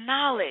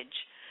acknowledge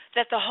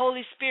that the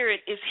Holy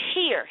Spirit is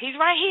here. He's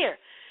right here.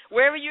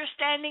 Wherever you're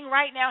standing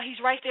right now, He's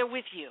right there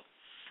with you.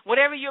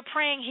 Whatever you're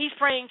praying, He's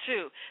praying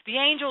too. The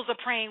angels are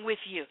praying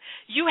with you.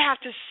 You have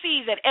to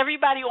see that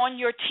everybody on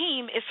your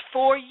team is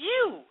for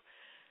you.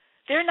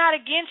 They're not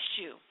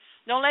against you.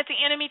 Don't let the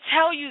enemy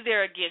tell you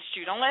they're against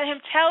you. Don't let him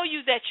tell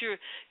you that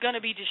you're going to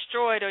be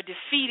destroyed or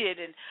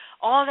defeated and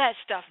all that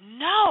stuff.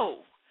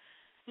 No.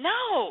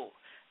 No.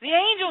 The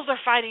angels are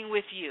fighting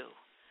with you.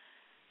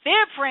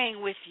 They're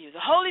praying with you.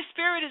 The Holy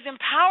Spirit is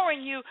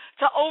empowering you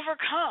to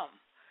overcome.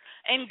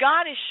 And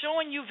God is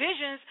showing you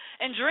visions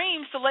and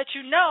dreams to let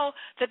you know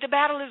that the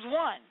battle is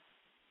won.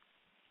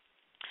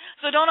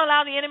 So don't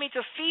allow the enemy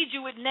to feed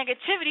you with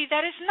negativity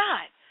that it's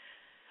not.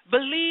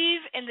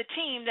 Believe in the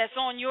team that's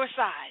on your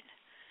side,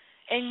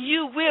 and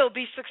you will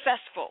be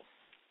successful.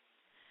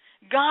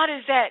 God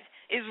is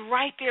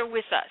right there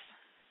with us.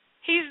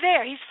 He's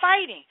there. He's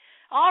fighting.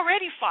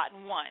 Already fought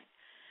and won.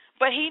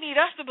 But He needs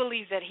us to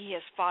believe that He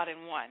has fought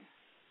and won.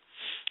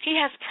 He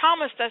has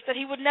promised us that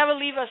He would never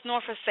leave us nor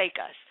forsake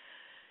us.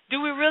 Do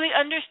we really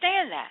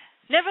understand that?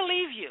 Never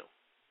leave you,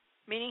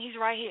 meaning He's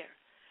right here.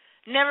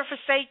 Never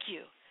forsake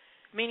you,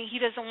 meaning He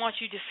doesn't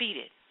want you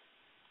defeated.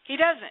 He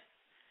doesn't.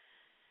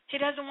 He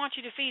doesn't want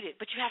you defeated,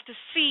 but you have to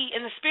see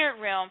in the spirit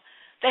realm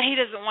that He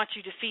doesn't want you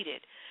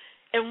defeated.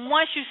 And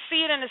once you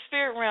see it in the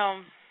spirit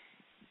realm,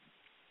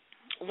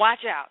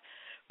 watch out,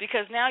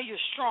 because now you're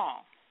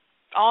strong.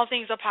 All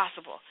things are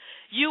possible.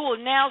 You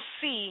will now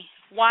see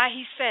why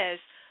He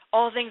says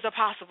all things are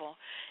possible.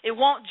 It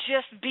won't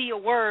just be a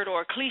word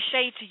or a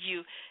cliche to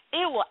you.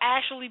 It will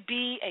actually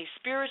be a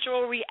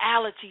spiritual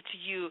reality to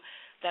you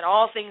that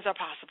all things are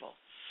possible.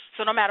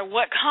 So no matter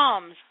what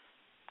comes,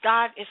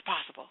 God is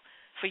possible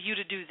for you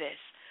to do this.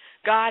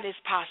 God is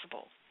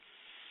possible.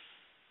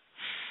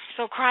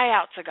 So cry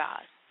out to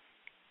God.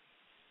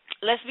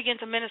 Let's begin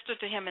to minister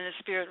to Him in the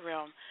spirit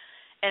realm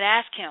and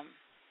ask Him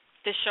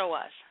to show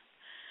us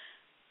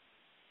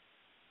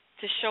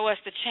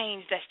the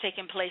change that's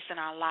taking place in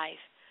our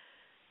life,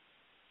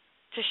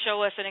 to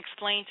show us and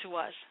explain to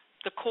us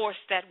the course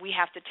that we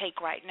have to take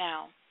right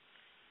now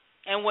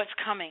and what's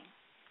coming.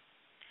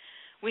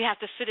 We have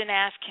to sit and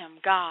ask Him,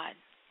 God,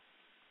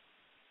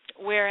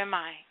 where am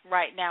I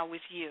right now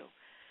with You?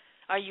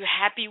 Are You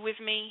happy with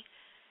me?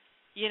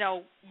 You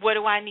know, what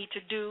do I need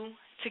to do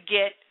to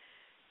get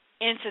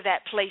into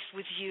that place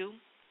with You?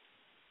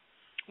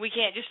 We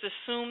can't just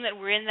assume that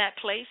we're in that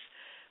place,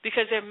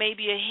 because there may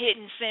be a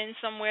hidden sin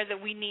somewhere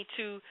that we need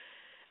to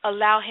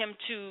allow Him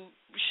to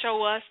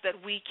show us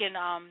that we can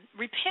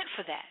repent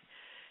for that,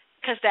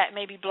 because that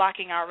may be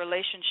blocking our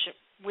relationship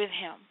with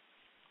Him.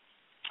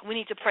 We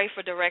need to pray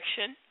for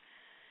direction.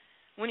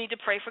 We need to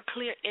pray for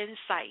clear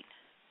insight.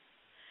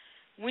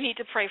 We need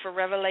to pray for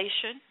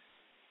revelation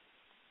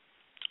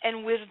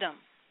and wisdom.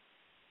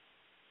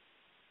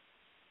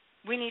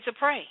 We need to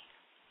pray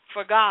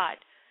for God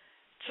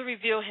to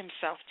reveal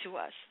Himself to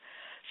us.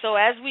 So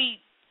as we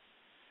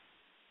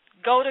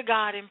go to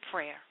God in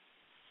prayer,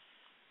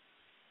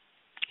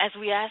 as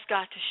we ask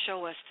God to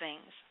show us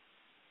things,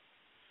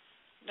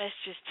 let's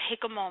just take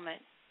a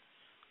moment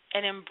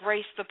and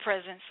embrace the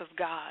presence of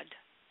God.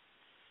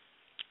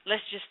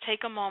 Let's just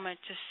take a moment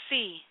to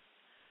see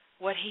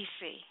what He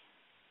sees.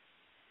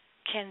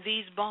 can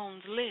these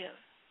bones live?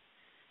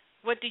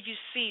 What do you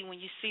see when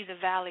you see the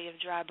valley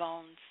of dry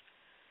bones?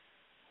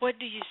 What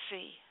do you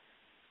see?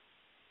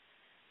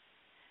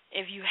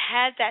 If you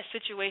had that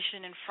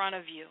situation in front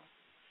of you,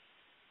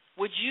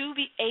 would you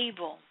be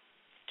able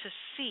to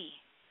see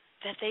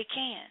that they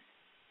can?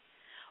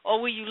 Or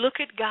will you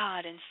look at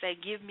God and say,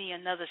 give me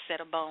another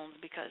set of bones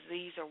because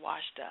these are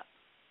washed up?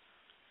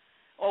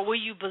 Or will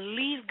you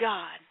believe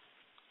God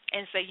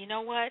and say, you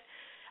know what?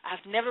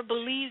 I've never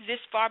believed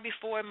this far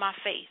before in my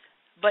faith,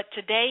 but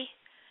today,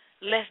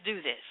 let's do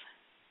this.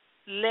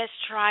 Let's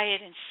try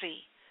it and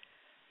see.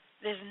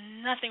 There's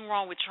nothing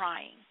wrong with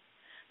trying.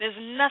 There's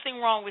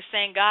nothing wrong with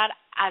saying, God,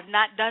 I've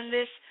not done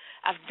this.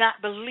 I've not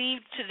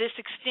believed to this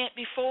extent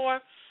before,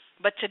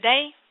 but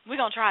today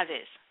we're going to try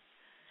this.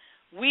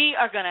 We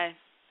are going to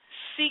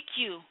seek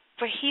you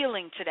for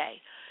healing today,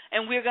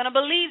 and we're going to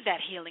believe that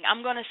healing.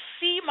 I'm going to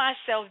see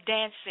myself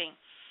dancing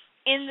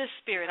in the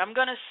Spirit. I'm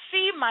going to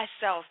see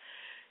myself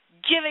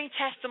giving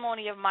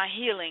testimony of my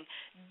healing,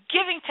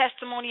 giving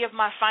testimony of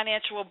my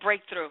financial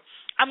breakthrough.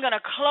 I'm going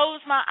to close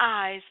my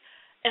eyes,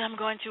 and I'm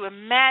going to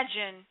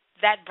imagine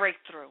that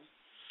breakthrough.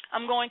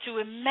 I'm going to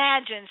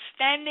imagine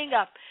standing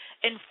up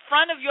in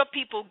front of your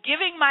people,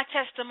 giving my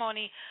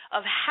testimony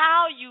of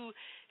how you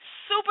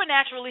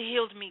supernaturally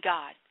healed me,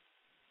 God.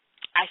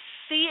 I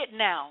see it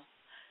now.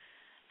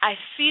 I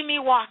see me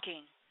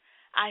walking.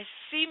 I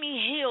see me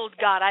healed,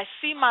 God. I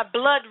see my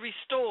blood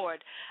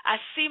restored. I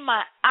see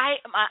my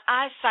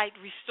eyesight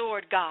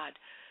restored, God.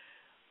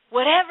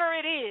 Whatever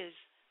it is,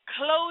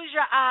 close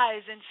your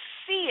eyes and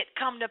see it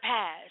come to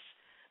pass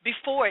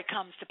before it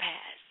comes to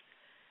pass.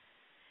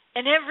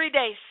 And every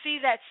day, see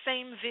that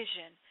same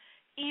vision,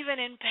 even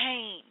in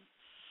pain.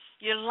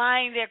 You're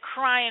lying there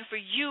crying for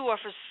you or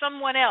for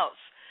someone else.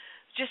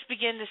 Just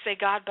begin to say,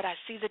 God, but I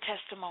see the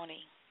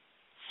testimony.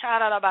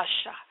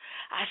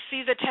 I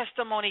see the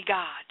testimony,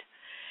 God.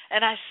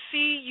 And I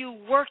see you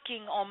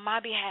working on my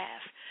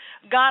behalf.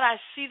 God, I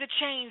see the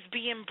chains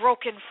being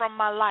broken from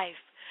my life.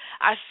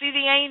 I see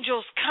the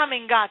angels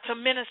coming, God, to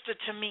minister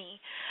to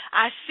me.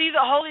 I see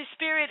the Holy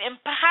Spirit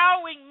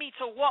empowering me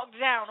to walk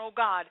down, oh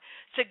God,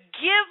 to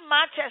give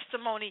my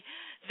testimony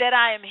that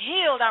I am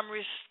healed, I'm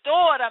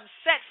restored, I'm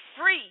set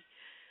free.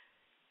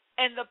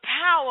 And the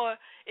power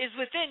is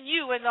within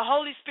you and the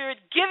Holy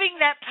Spirit giving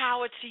that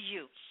power to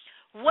you.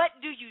 What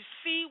do you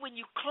see when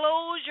you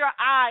close your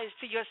eyes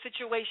to your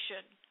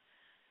situation?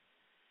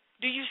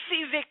 Do you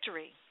see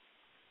victory?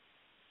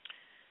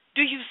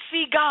 Do you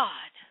see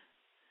God?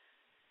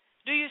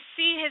 Do you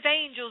see his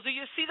angels? Do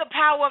you see the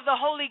power of the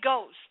Holy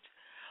Ghost?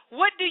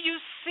 What do you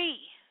see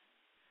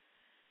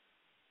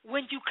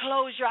when you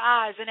close your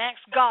eyes and ask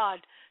God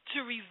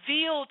to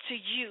reveal to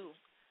you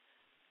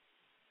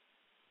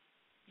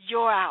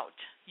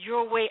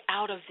your way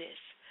out of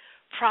this?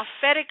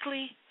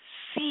 Prophetically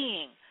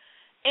seeing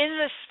in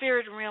the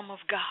spirit realm of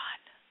God.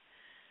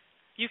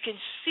 You can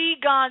see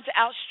God's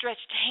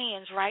outstretched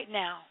hands right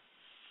now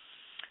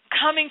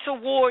coming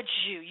towards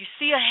you. You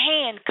see a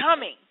hand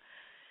coming.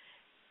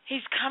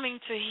 He's coming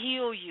to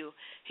heal you.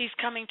 He's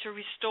coming to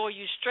restore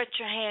you. Stretch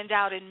your hand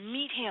out and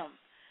meet him.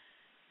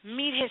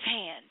 Meet his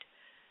hand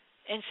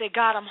and say,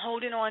 God, I'm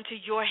holding on to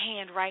your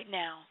hand right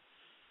now.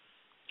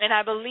 And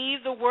I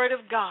believe the word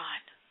of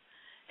God.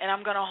 And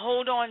I'm going to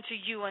hold on to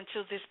you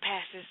until this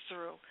passes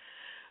through.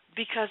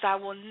 Because I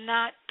will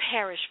not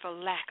perish for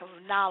lack of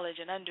knowledge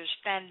and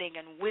understanding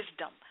and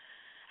wisdom.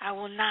 I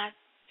will not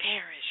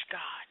perish,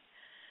 God,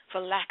 for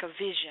lack of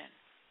vision.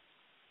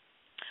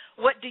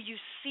 What do you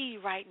see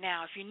right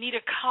now if you need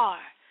a car?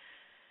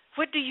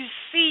 What do you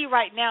see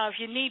right now if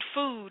you need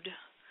food?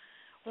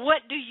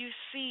 What do you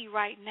see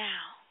right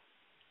now?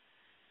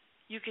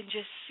 You can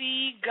just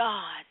see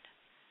God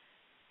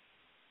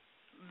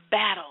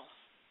battle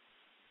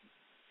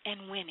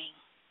and winning.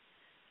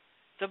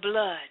 The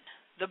blood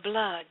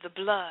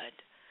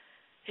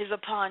is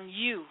upon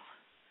you.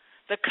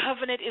 The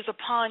covenant is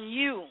upon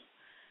you.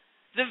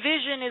 The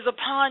vision is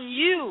upon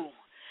you.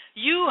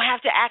 You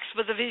have to ask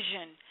for the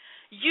vision.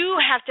 You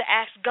have to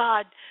ask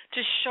God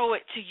to show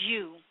it to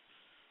you.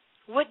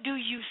 What do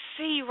you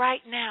see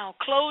right now?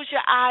 Close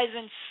your eyes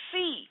and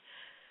see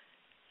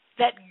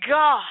that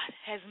God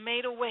has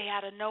made a way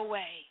out of no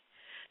way,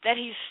 that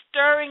he's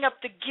stirring up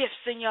the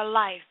gifts in your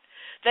life,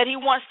 that he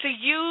wants to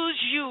use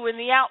you in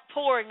the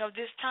outpouring of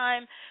this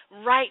time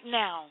right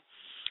now,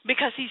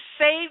 because he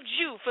saved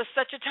you for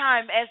such a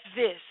time as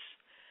this.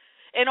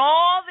 And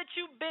all that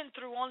you've been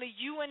through, only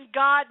you and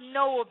God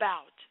know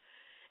about.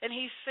 And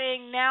he's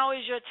saying, now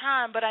is your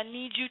time, but I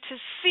need you to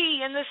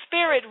see in the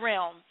spirit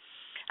realm.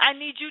 I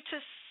need you to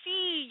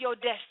see your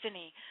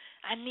destiny.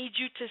 I need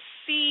you to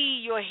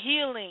see your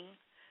healing.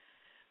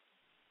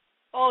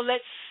 Oh,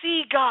 let's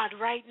see God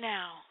right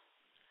now.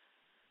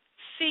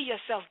 See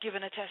yourself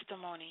giving a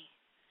testimony.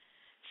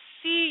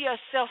 See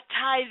yourself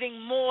tithing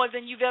more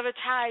than you've ever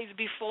tithed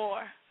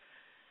before.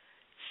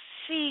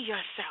 See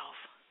yourself.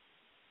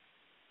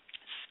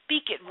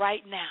 Speak it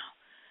right now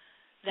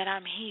that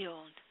I'm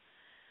healed,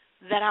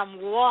 that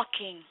I'm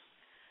walking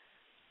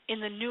in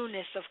the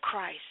newness of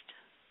Christ,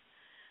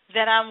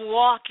 that I'm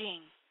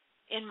walking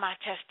in my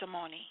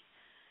testimony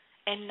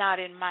and not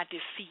in my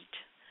defeat.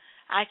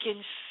 I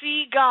can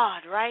see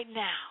God right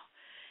now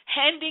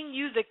handing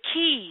you the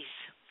keys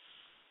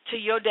to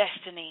your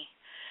destiny.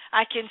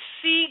 I can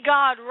see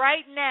God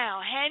right now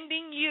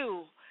handing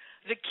you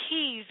the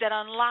keys that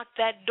unlock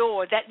that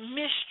door, that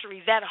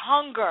mystery, that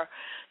hunger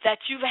that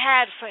you've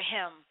had for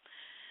Him,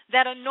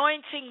 that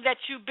anointing that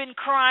you've been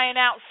crying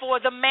out for,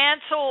 the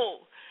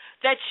mantle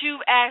that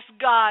you've asked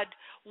God,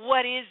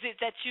 what is it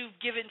that you've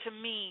given to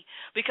me?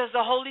 Because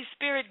the Holy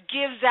Spirit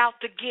gives out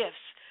the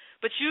gifts,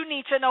 but you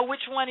need to know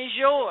which one is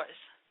yours.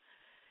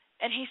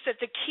 And He said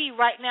the key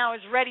right now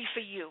is ready for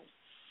you.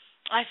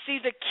 I see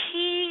the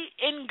key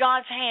in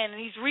God's hand,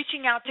 and He's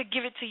reaching out to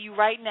give it to you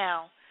right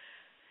now.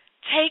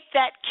 Take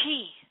that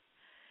key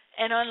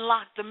and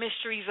unlock the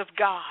mysteries of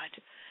God.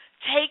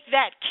 Take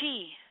that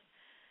key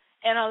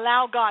and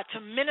allow God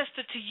to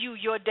minister to you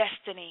your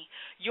destiny,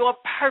 your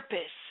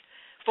purpose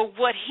for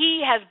what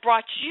He has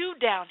brought you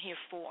down here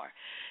for.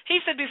 He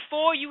said,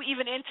 before you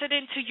even entered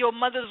into your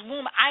mother's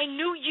womb, I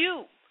knew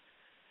you,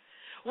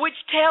 which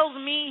tells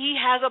me He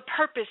has a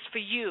purpose for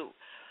you,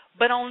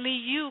 but only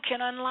you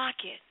can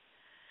unlock it.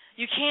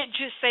 You can't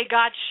just say,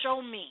 God,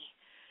 show me.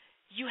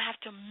 You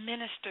have to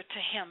minister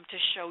to Him to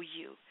show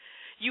you.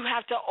 You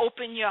have to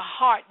open your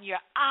heart and your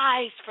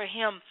eyes for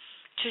Him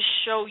to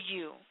show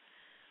you.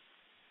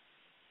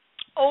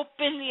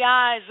 Open the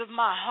eyes of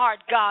my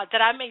heart, God,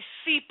 that I may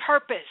see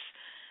purpose,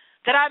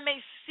 that I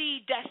may see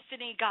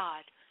destiny,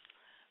 God.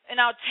 And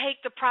I'll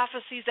take the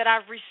prophecies that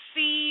I've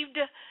received,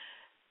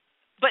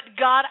 but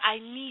God, I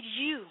need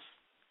you.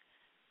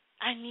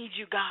 I need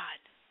you, God.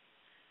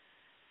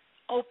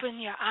 Open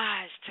your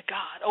eyes to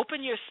God.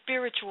 Open your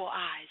spiritual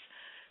eyes.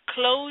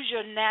 Close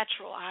your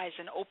natural eyes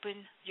and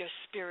open your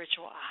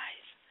spiritual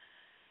eyes.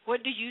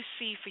 What do you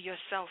see for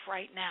yourself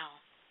right now?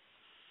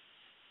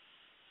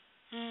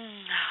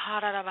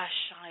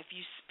 If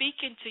you speak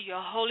into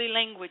your holy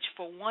language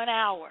for 1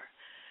 hour,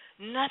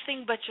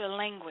 nothing but your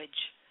language,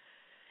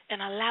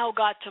 and allow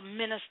God to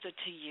minister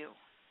to you.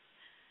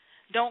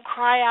 Don't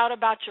cry out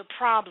about your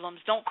problems.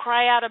 Don't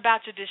cry out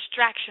about your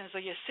distractions or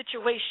your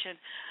situation,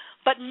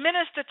 but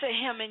minister to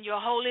Him in your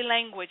holy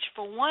language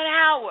for 1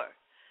 hour.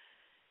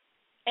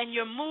 And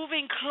you're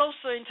moving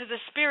closer into the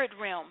spirit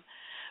realm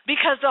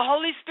because the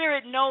Holy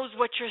Spirit knows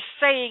what you're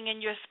saying in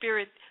your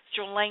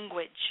spiritual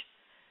language.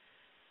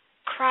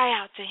 Cry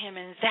out to Him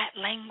in that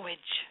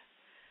language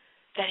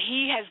that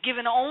He has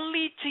given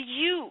only to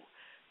you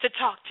to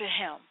talk to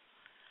Him.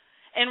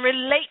 And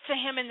relate to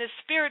Him in the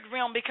spirit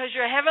realm because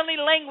your heavenly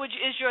language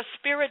is your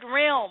spirit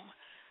realm.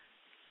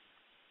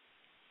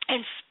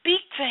 And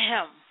speak to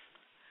Him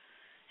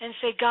and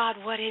say, God,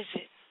 what is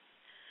it?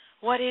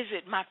 What is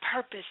it? My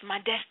purpose, my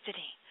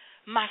destiny,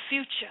 my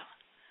future.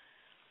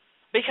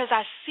 Because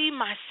I see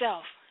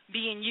myself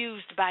being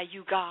used by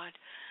you, God.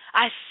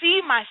 I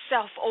see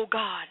myself, oh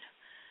God.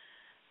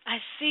 I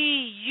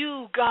see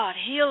you, God,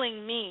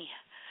 healing me.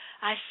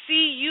 I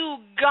see you,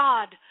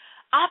 God,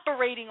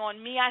 operating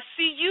on me. I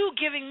see you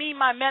giving me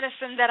my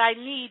medicine that I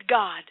need,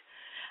 God.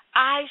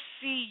 I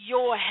see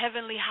your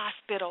heavenly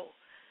hospital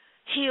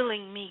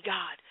healing me,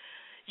 God.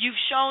 You've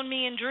shown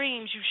me in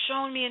dreams. You've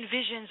shown me in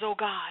visions, oh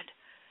God.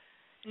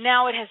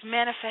 Now it has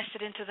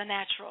manifested into the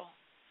natural.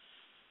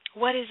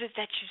 What is it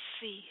that you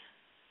see?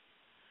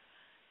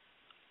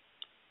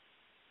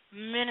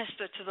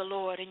 Minister to the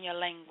Lord in your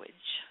language.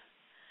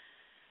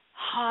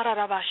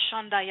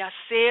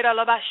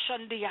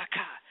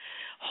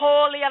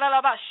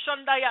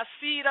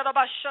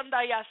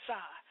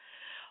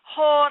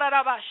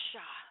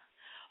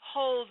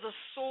 Hold the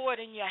sword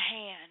in your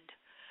hand.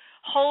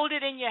 Hold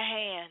it in your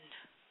hand.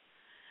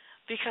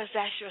 Because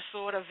that's your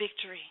sword of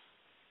victory.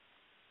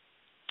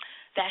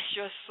 That's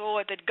your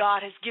sword that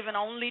God has given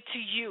only to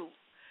you.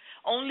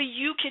 Only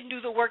you can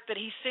do the work that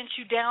He sent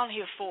you down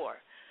here for.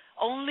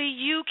 Only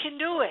you can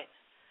do it.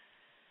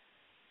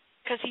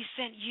 Because He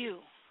sent you.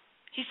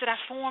 He said, I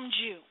formed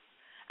you.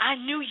 I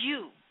knew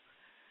you.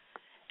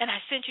 And I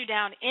sent you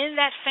down in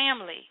that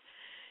family,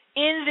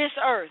 in this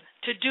earth,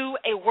 to do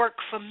a work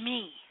for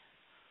me.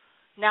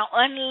 Now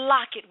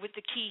unlock it with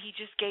the key He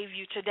just gave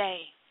you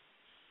today.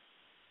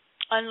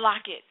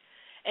 Unlock it,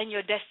 and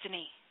your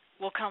destiny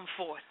will come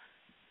forth.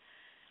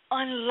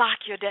 Unlock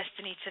your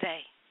destiny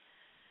today.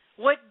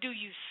 What do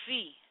you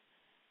see?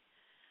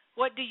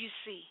 What do you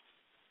see?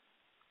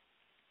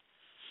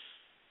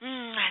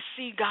 I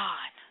see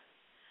God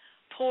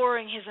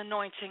pouring His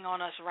anointing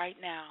on us right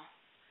now.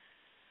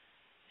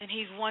 And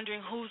He's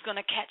wondering who's going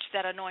to catch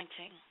that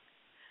anointing.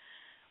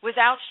 With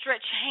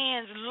outstretched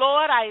hands,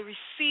 Lord, I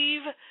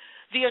receive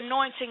the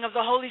anointing of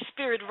the Holy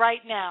Spirit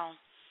right now.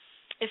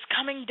 It's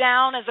coming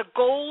down as a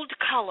gold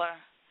color.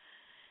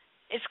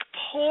 It's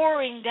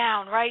pouring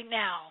down right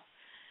now.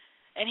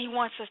 And He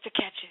wants us to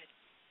catch it,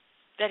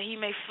 that He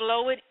may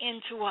flow it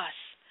into us,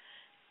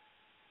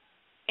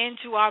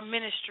 into our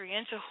ministry,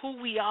 into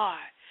who we are,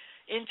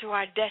 into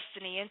our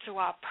destiny, into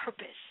our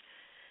purpose.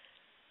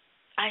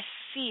 I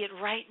see it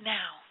right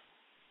now.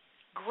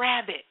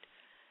 Grab it.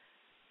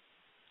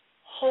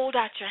 hold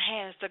out your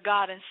hands to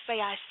God and say,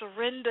 I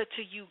surrender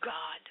to you,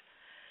 God.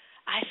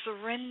 I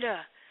surrender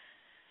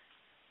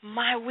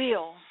my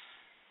will.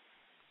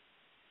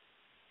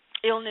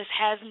 Illness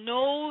has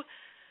no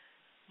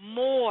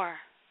more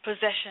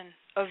possession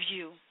of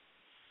you.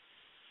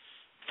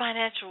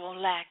 Financial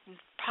lack and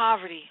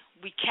poverty,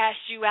 we cast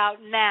you out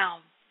now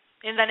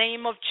in the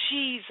name of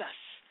Jesus,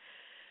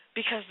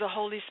 because the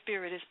Holy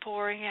Spirit is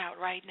pouring out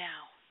right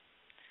now.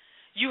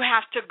 You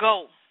have to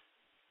go,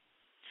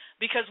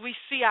 because we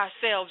see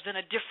ourselves in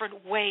a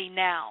different way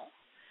now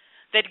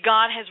that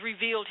God has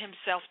revealed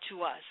himself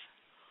to us.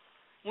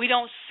 We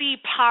don't see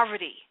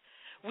poverty.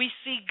 We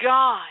see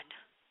God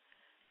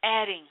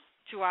adding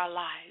to our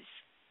lives.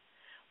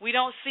 We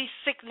don't see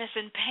sickness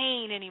and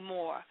pain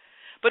anymore,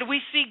 but we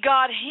see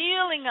God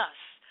healing us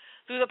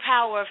through the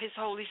power of his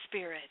Holy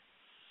Spirit.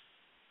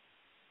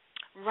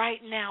 Right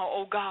now,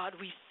 oh God,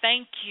 we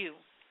thank you,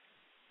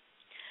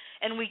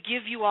 and we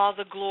give you all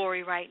the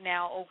glory right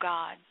now, oh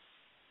God.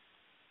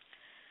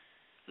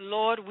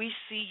 Lord, we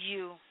see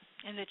you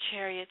in the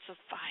chariots of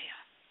fire.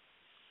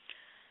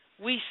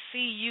 We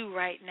see you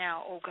right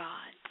now, oh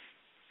God.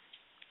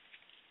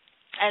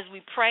 As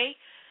we pray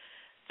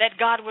that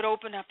God would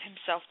open up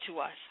himself to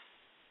us,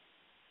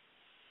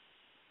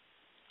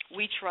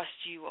 we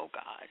trust you, oh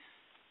God.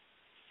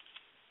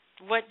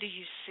 What do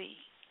you see?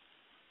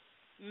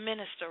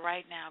 Minister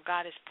right now.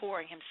 God is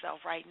pouring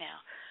himself right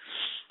now.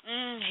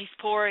 He's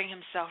pouring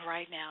himself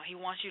right now. He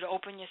wants you to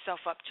open yourself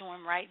up to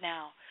him right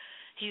now.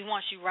 He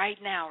wants you right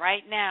now,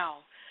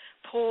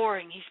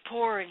 pouring. He's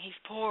pouring, he's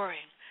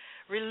pouring.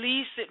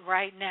 Release it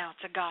right now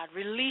to God.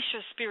 Release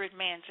your spirit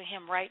man to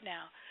him right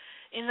now.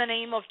 In the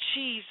name of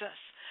Jesus.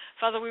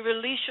 Father, we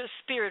release your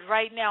spirit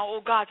right now,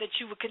 oh God, that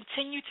you would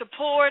continue to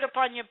pour it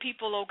upon your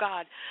people, oh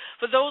God.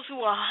 For those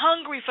who are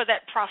hungry for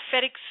that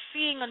prophetic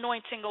seeing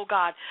anointing, oh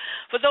God.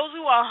 For those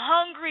who are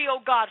hungry,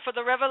 oh God, for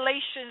the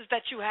revelations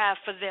that you have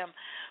for them.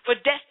 For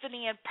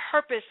destiny and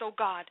purpose, oh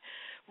God.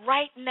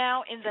 Right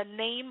now, in the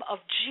name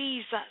of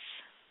Jesus.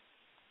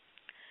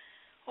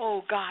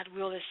 Oh God,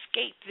 we'll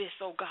escape this,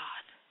 oh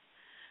God.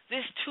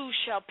 This too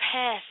shall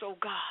pass, oh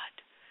God.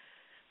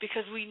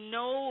 Because we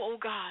know, oh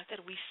God,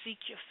 that we seek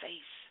your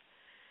face.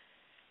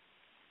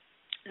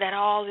 That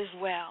all is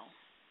well.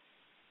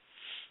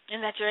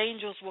 And that your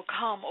angels will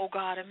come, oh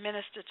God, and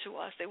minister to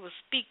us. They will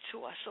speak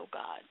to us, oh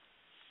God.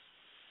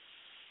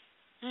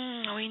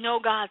 We know,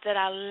 God, that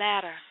our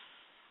latter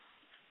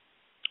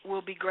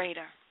will be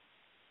greater.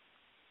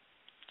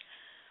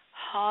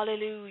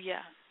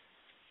 Hallelujah.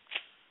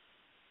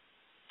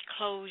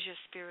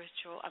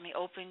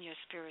 Open your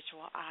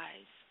spiritual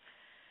eyes.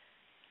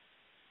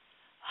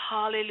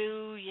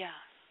 Hallelujah.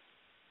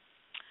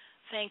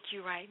 Thank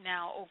you right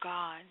now, oh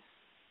God.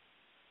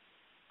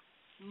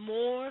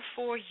 More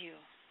for you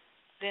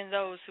than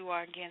those who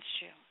are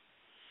against you.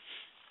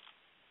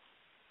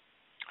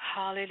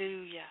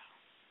 Hallelujah.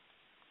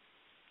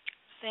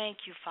 Thank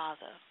you,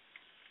 Father.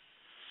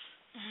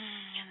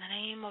 In the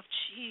name of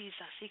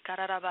Jesus.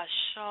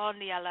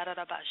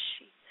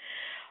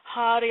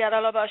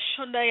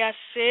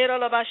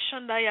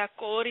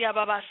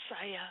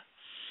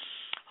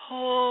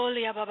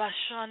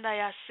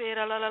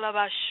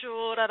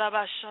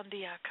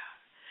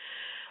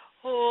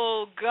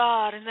 Oh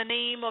God, in the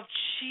name of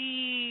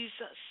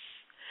Jesus,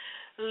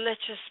 let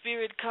your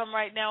spirit come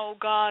right now, oh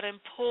God, and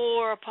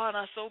pour upon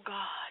us, oh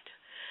God,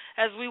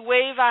 as we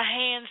wave our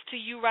hands to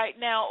you right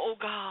now, oh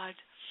God,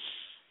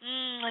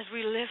 as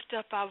we lift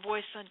up our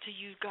voice unto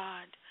you,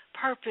 God.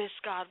 Purpose,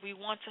 God, we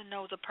want to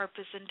know the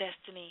purpose and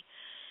destiny.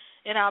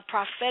 In our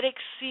prophetic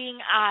seeing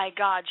eye,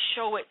 God,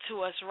 show it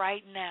to us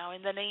right now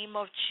in the name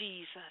of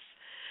Jesus.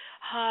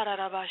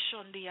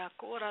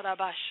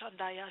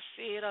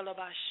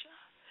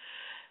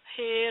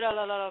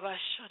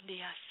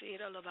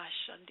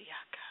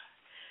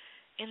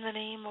 In the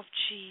name of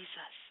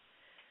Jesus.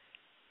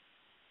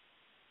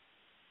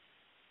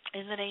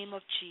 In the name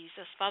of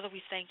Jesus. Father,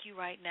 we thank you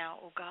right now,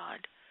 oh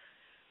God.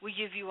 We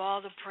give you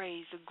all the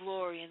praise, the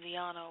glory, and the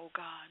honor, oh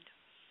God.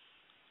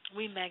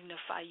 We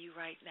magnify you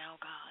right now,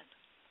 God.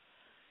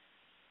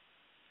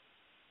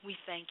 We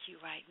thank you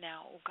right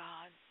now, oh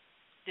God.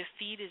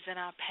 Defeat is in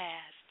our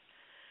past.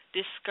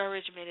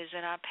 Discouragement is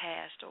in our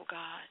past, oh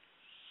God.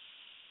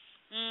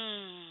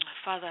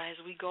 Father, as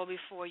we go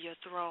before your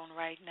throne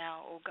right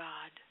now, oh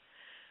God,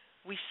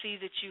 we see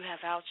that you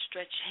have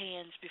outstretched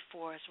hands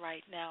before us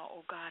right now,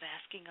 oh God,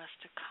 asking us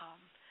to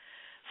come.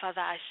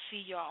 Father, I see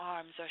your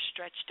arms are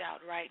stretched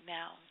out right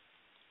now,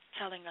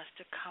 telling us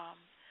to come.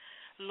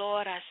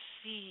 Lord, I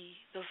see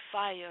the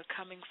fire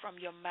coming from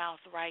your mouth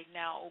right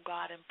now, oh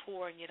God, and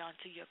pouring it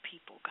onto your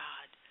people,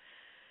 God.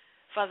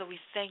 Father, we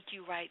thank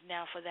you right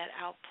now for that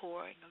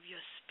outpouring of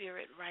your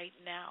spirit right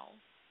now.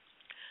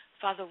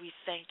 Father, we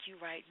thank you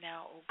right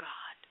now, oh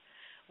God.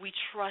 We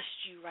trust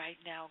you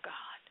right now,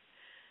 God.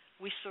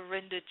 We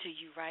surrender to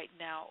you right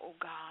now, oh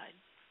God.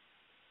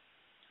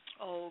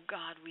 Oh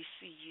God, we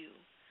see you.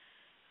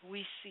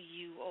 We see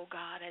you, oh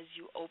God, as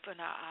you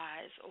open our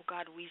eyes. Oh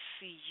God, we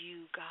see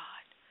you,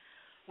 God.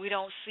 We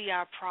don't see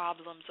our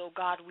problems, oh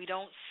God. We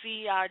don't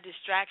see our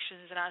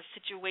distractions and our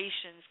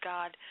situations,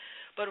 God.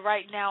 But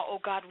right now, oh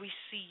God, we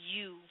see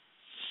you.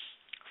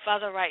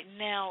 Father, right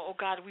now, oh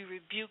God, we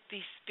rebuke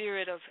the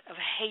spirit of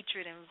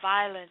hatred and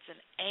violence and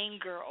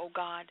anger, oh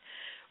God.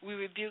 We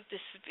rebuke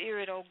the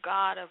spirit, oh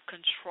God, of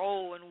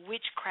control and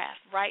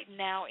witchcraft right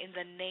now in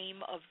the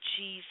name of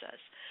Jesus.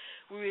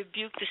 We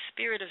rebuke the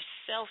spirit of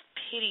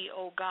self-pity,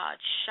 oh God,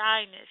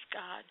 shyness,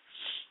 God,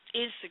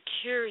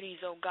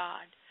 insecurities, oh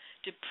God,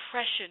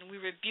 depression.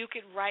 We rebuke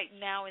it right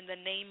now in the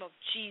name of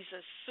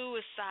Jesus,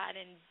 suicide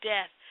and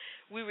death.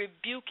 We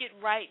rebuke it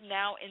right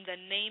now in the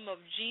name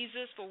of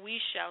Jesus, for we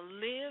shall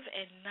live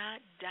and not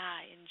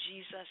die in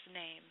Jesus'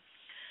 name.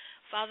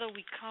 Father,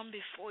 we come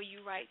before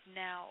you right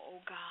now,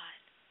 oh God,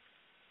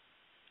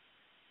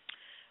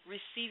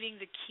 receiving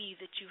the key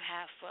that you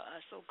have for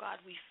us. Oh God,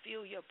 we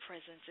feel your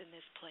presence in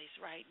this place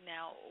right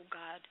now, oh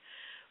God.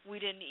 We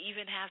didn't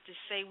even have to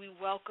say we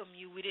welcome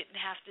you. We didn't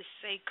have to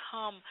say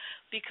come,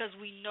 because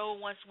we know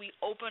once we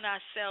open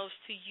ourselves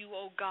to you,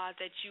 oh God,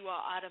 that you are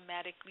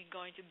automatically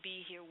going to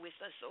be here with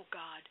us, oh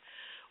God.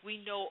 We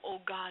know, oh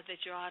God,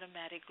 that you're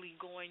automatically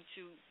going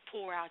to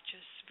pour out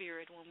your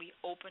spirit when we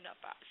open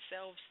up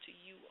ourselves to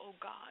you, oh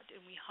God,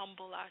 and we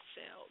humble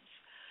ourselves.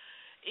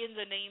 In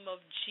the name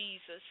of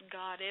Jesus,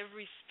 God,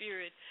 every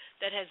spirit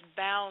that has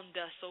bound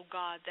us, oh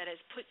God, that has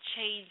put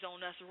chains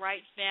on us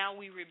right now,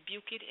 we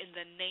rebuke it in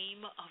the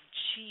name of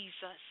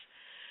Jesus.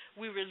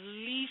 We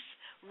release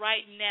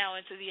right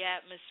now into the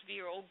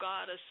atmosphere, oh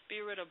God, a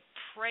spirit of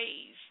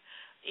praise.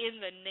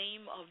 In the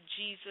name of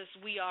Jesus,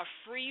 we are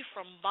free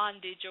from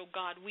bondage, oh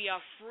God. We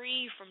are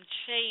free from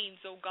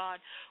chains, oh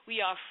God. We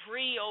are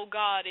free, oh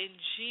God, in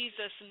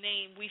Jesus'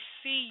 name. We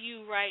see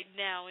you right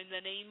now in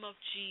the name of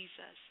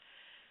Jesus.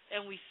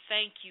 And we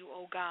thank you,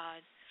 oh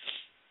God.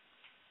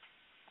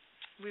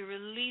 We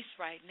release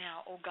right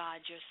now, oh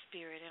God, your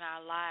spirit in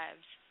our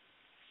lives.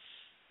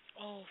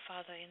 Oh,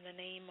 Father, in the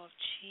name of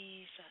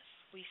Jesus,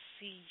 we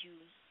see you.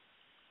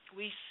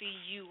 We see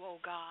you, oh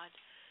God.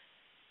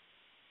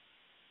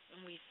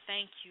 And we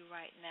thank you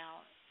right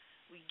now.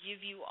 We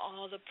give you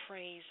all the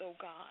praise, oh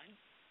God.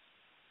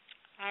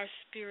 Our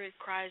spirit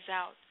cries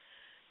out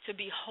to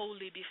be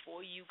holy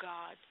before you,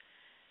 God.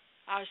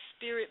 Our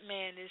spirit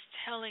man is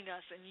telling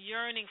us and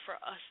yearning for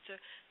us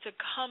to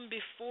come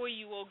before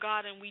you, oh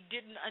God, and we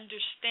didn't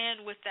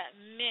understand what that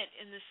meant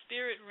in the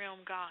spirit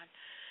realm, God.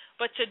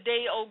 But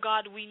today, oh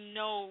God, we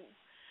know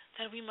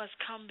that we must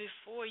come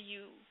before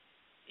you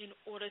in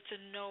order to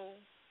know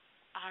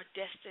our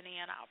destiny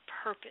and our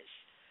purpose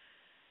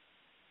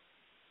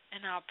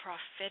and our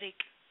prophetic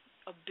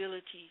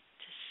ability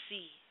to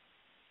see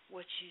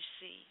what you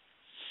see.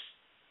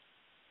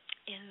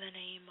 In the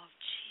name of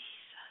Jesus.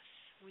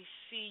 We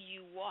see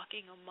you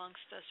walking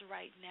amongst us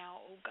right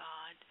now, oh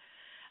God.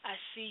 I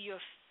see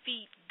your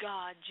feet,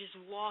 God, just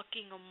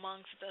walking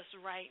amongst us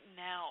right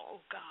now,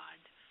 oh God.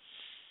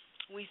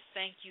 We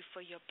thank you for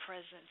your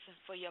presence and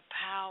for your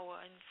power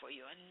and for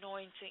your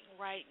anointing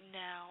right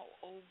now,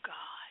 oh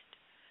God.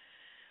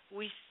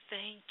 We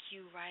thank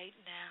you right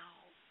now.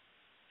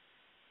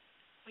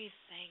 We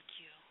thank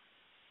you.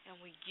 And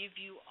we give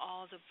you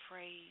all the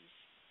praise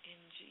in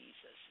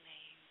Jesus'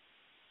 name.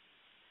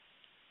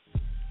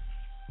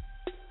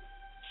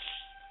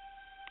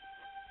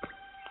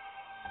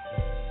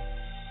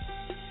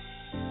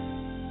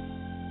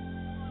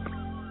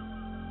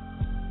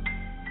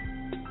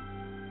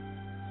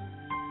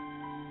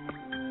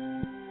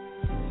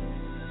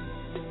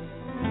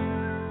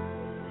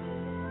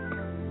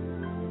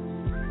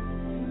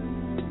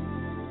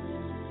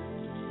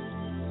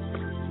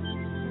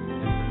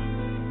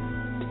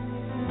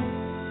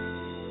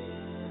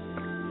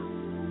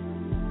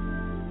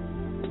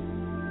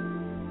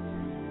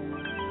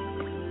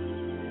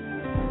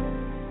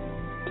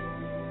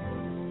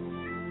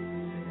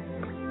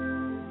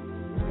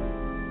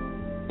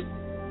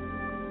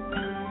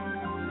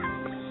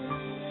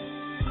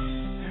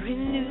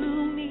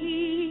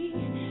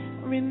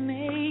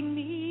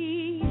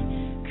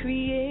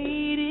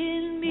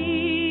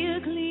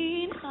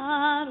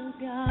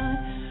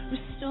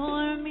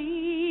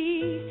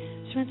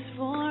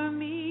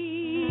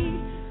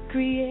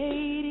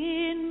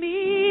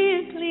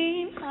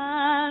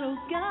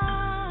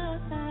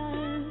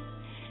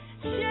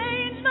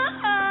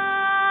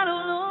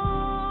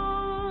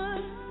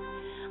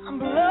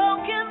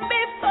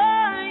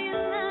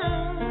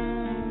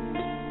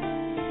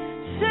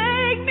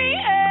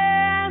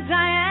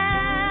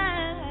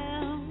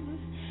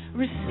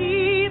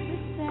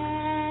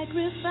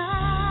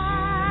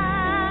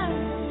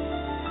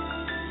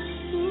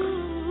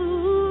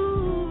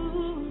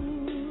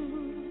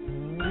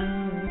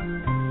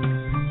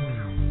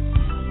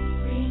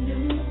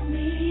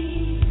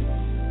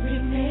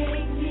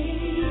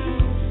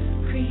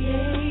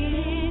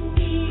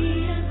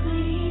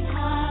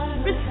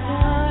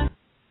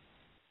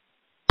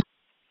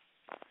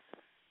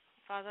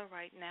 Father,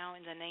 right now,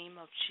 in the name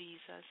of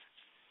Jesus,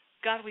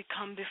 God, we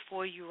come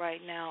before you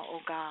right now, oh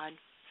God,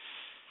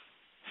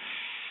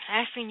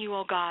 asking you,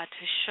 oh God,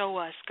 to show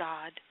us,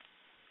 God,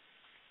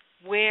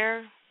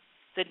 where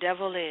the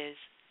devil is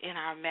in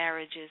our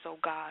marriages, oh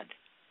God.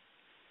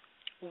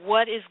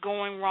 What is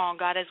going wrong,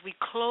 God, as we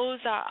close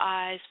our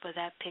eyes for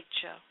that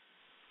picture?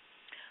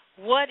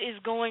 What is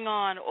going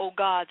on, oh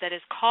God, that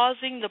is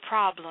causing the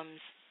problems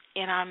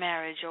in our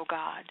marriage, oh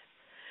God?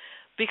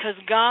 Because,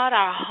 God,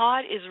 our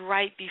heart is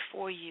right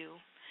before you.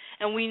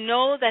 And we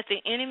know that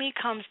the enemy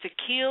comes to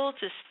kill,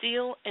 to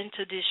steal, and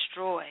to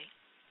destroy.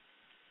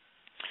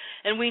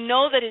 And we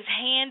know that his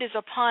hand is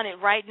upon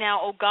it right now,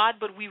 oh God,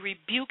 but we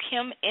rebuke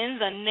him in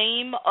the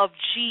name of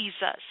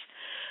Jesus.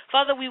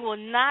 Father, we will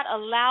not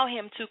allow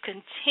him to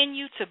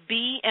continue to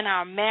be in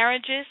our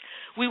marriages.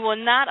 We will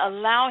not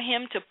allow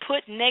him to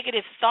put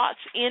negative thoughts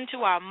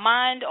into our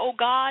mind, oh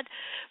God,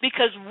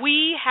 because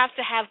we have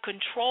to have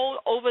control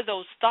over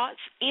those thoughts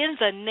in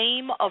the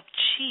name of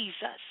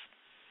Jesus.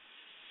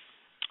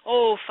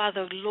 Oh,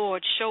 Father,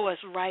 Lord, show us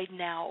right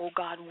now, oh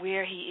God,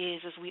 where he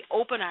is as we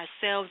open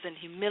ourselves in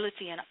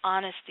humility and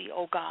honesty,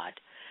 oh God.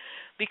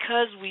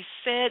 Because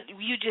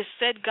you just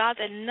said, God,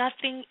 that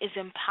nothing is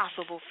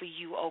impossible for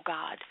you, oh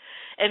God.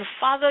 And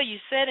Father, you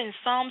said in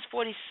Psalms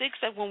 46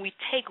 that when we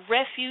take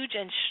refuge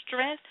and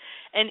strength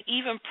and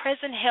even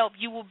present help,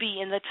 you will be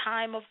in the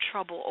time of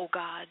trouble, oh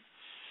God.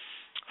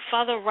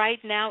 Father, right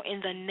now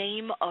in the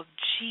name of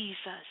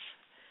Jesus,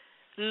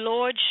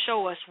 Lord,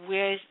 show us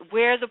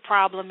where the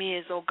problem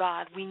is, oh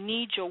God. We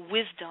need your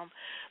wisdom.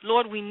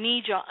 Lord, we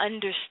need your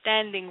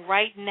understanding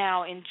right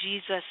now in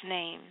Jesus'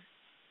 name.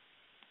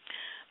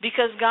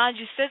 Because, God,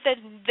 you said that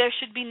there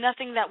should be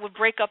nothing that would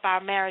break up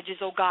our marriages,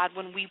 oh God,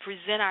 when we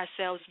present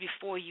ourselves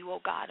before you, oh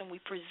God, and we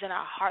present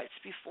our hearts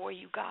before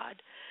you, God.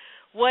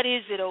 What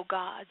is it, oh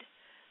God?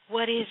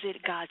 What is it,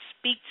 God?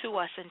 Speak to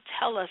us and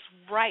tell us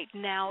right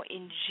now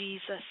in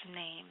Jesus'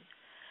 name.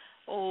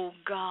 Oh,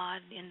 God,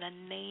 in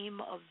the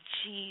name of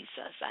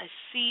Jesus, I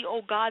see,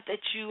 oh God, that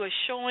you are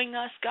showing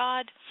us,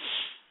 God,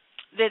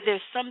 that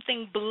there's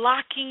something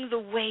blocking the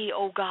way,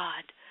 oh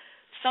God.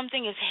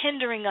 Something is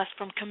hindering us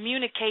from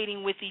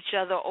communicating with each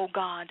other, oh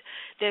God.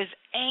 There's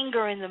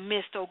anger in the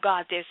midst, oh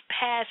God. There's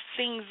past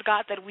things,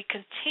 God, that we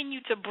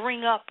continue to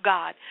bring up,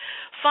 God.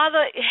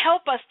 Father,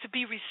 help us to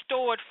be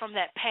restored from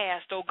that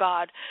past, oh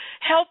God.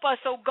 Help us,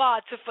 oh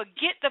God, to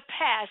forget the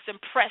past and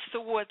press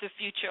toward the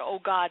future, oh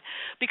God.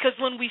 Because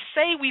when we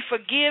say we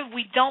forgive,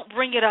 we don't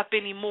bring it up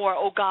anymore,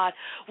 oh God.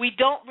 We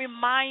don't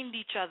remind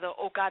each other,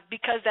 oh God,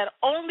 because that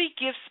only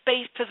gives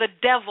space to the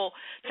devil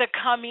to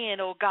come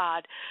in, oh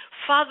God.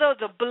 Father,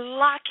 the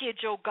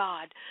blockage, oh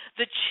God,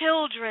 the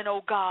children,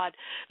 oh God,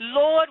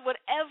 Lord,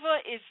 whatever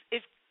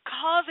is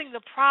causing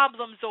the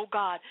problems, oh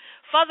God,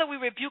 Father, we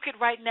rebuke it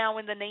right now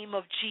in the name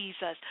of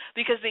Jesus,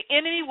 because the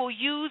enemy will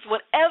use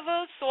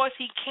whatever source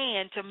he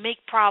can to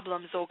make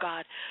problems, oh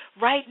God.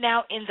 Right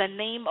now in the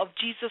name of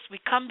Jesus, we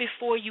come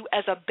before you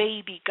as a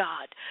baby,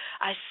 God.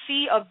 I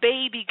see a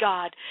baby,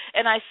 God,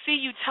 and I see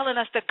you telling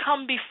us to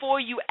come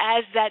before you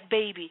as that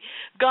baby.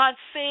 God,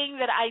 saying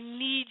that I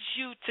need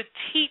you to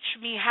teach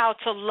me how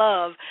to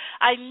love.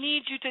 I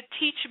need you to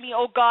teach me,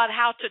 oh God,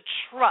 how to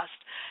trust,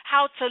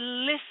 how to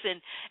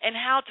listen, and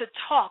how to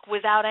talk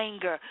without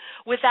anger,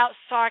 without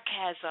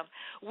sarcasm,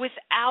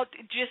 without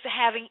just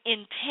having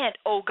intent,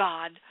 oh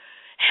God.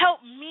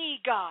 Help me,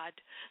 God,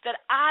 that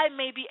I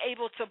may be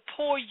able to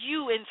pour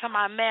you into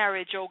my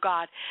marriage, oh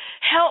God.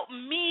 Help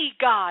me,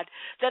 God,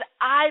 that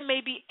I may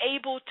be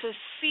able to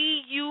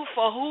see you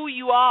for who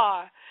you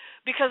are.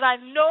 Because I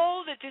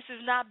know that this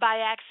is not by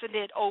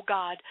accident, oh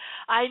God.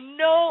 I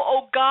know,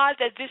 oh God,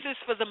 that this is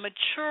for the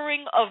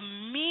maturing of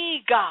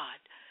me, God.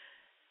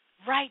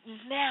 Right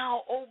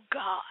now, oh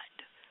God,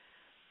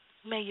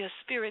 may your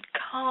spirit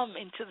come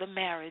into the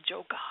marriage,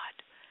 oh God.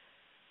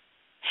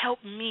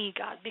 Help me,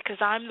 God, because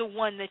I'm the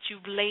one that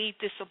you've laid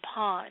this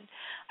upon.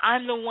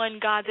 I'm the one,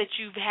 God, that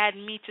you've had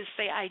me to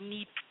say I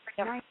need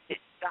prayer,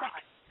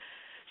 God.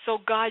 So,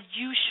 God,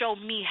 you show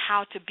me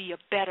how to be a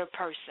better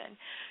person.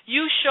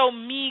 You show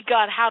me,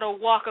 God, how to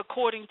walk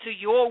according to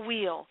your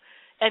will,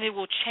 and it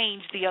will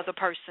change the other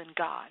person,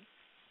 God.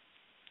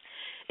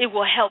 It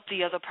will help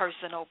the other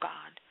person, oh God.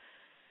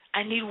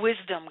 I need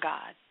wisdom,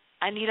 God.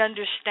 I need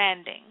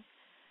understanding.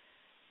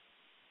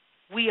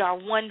 We are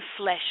one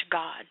flesh,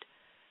 God.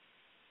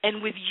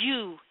 And with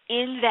you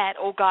in that,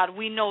 oh God,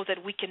 we know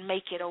that we can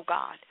make it, oh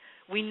God.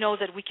 We know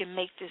that we can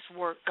make this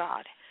work,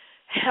 God.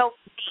 Help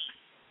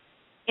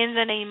me. In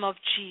the name of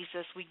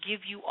Jesus, we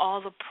give you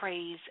all the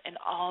praise and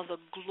all the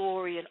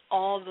glory and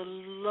all the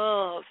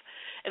love.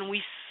 And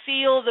we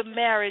seal the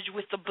marriage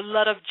with the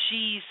blood of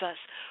Jesus.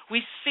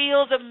 We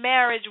seal the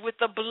marriage with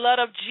the blood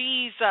of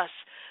Jesus.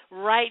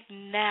 Right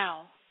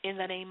now, in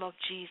the name of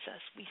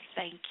Jesus, we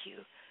thank you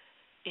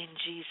in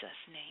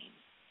Jesus' name.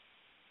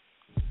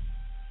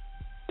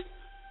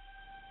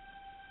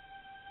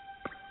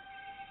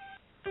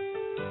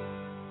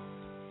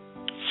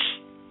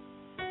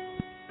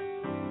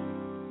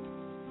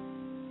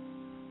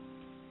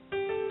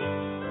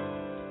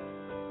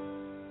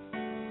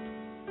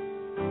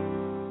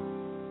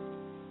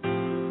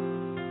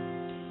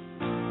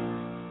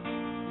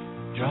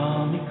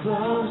 Draw me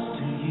close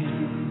to you.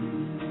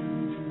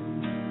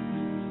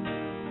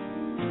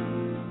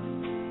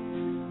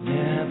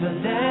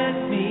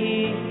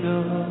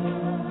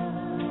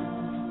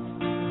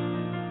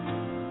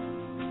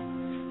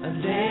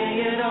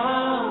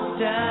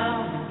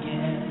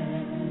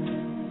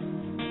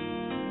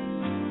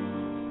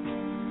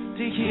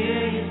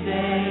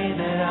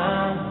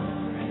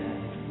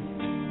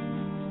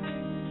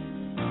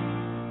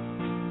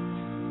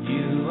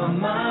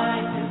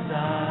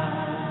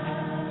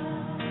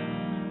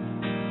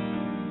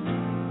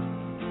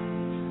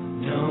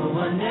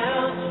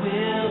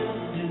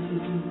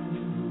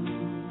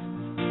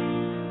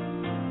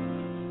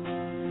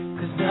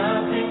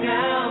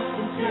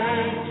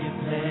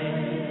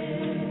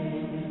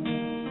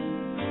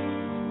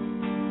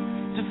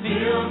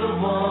 the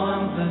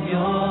warmth of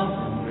your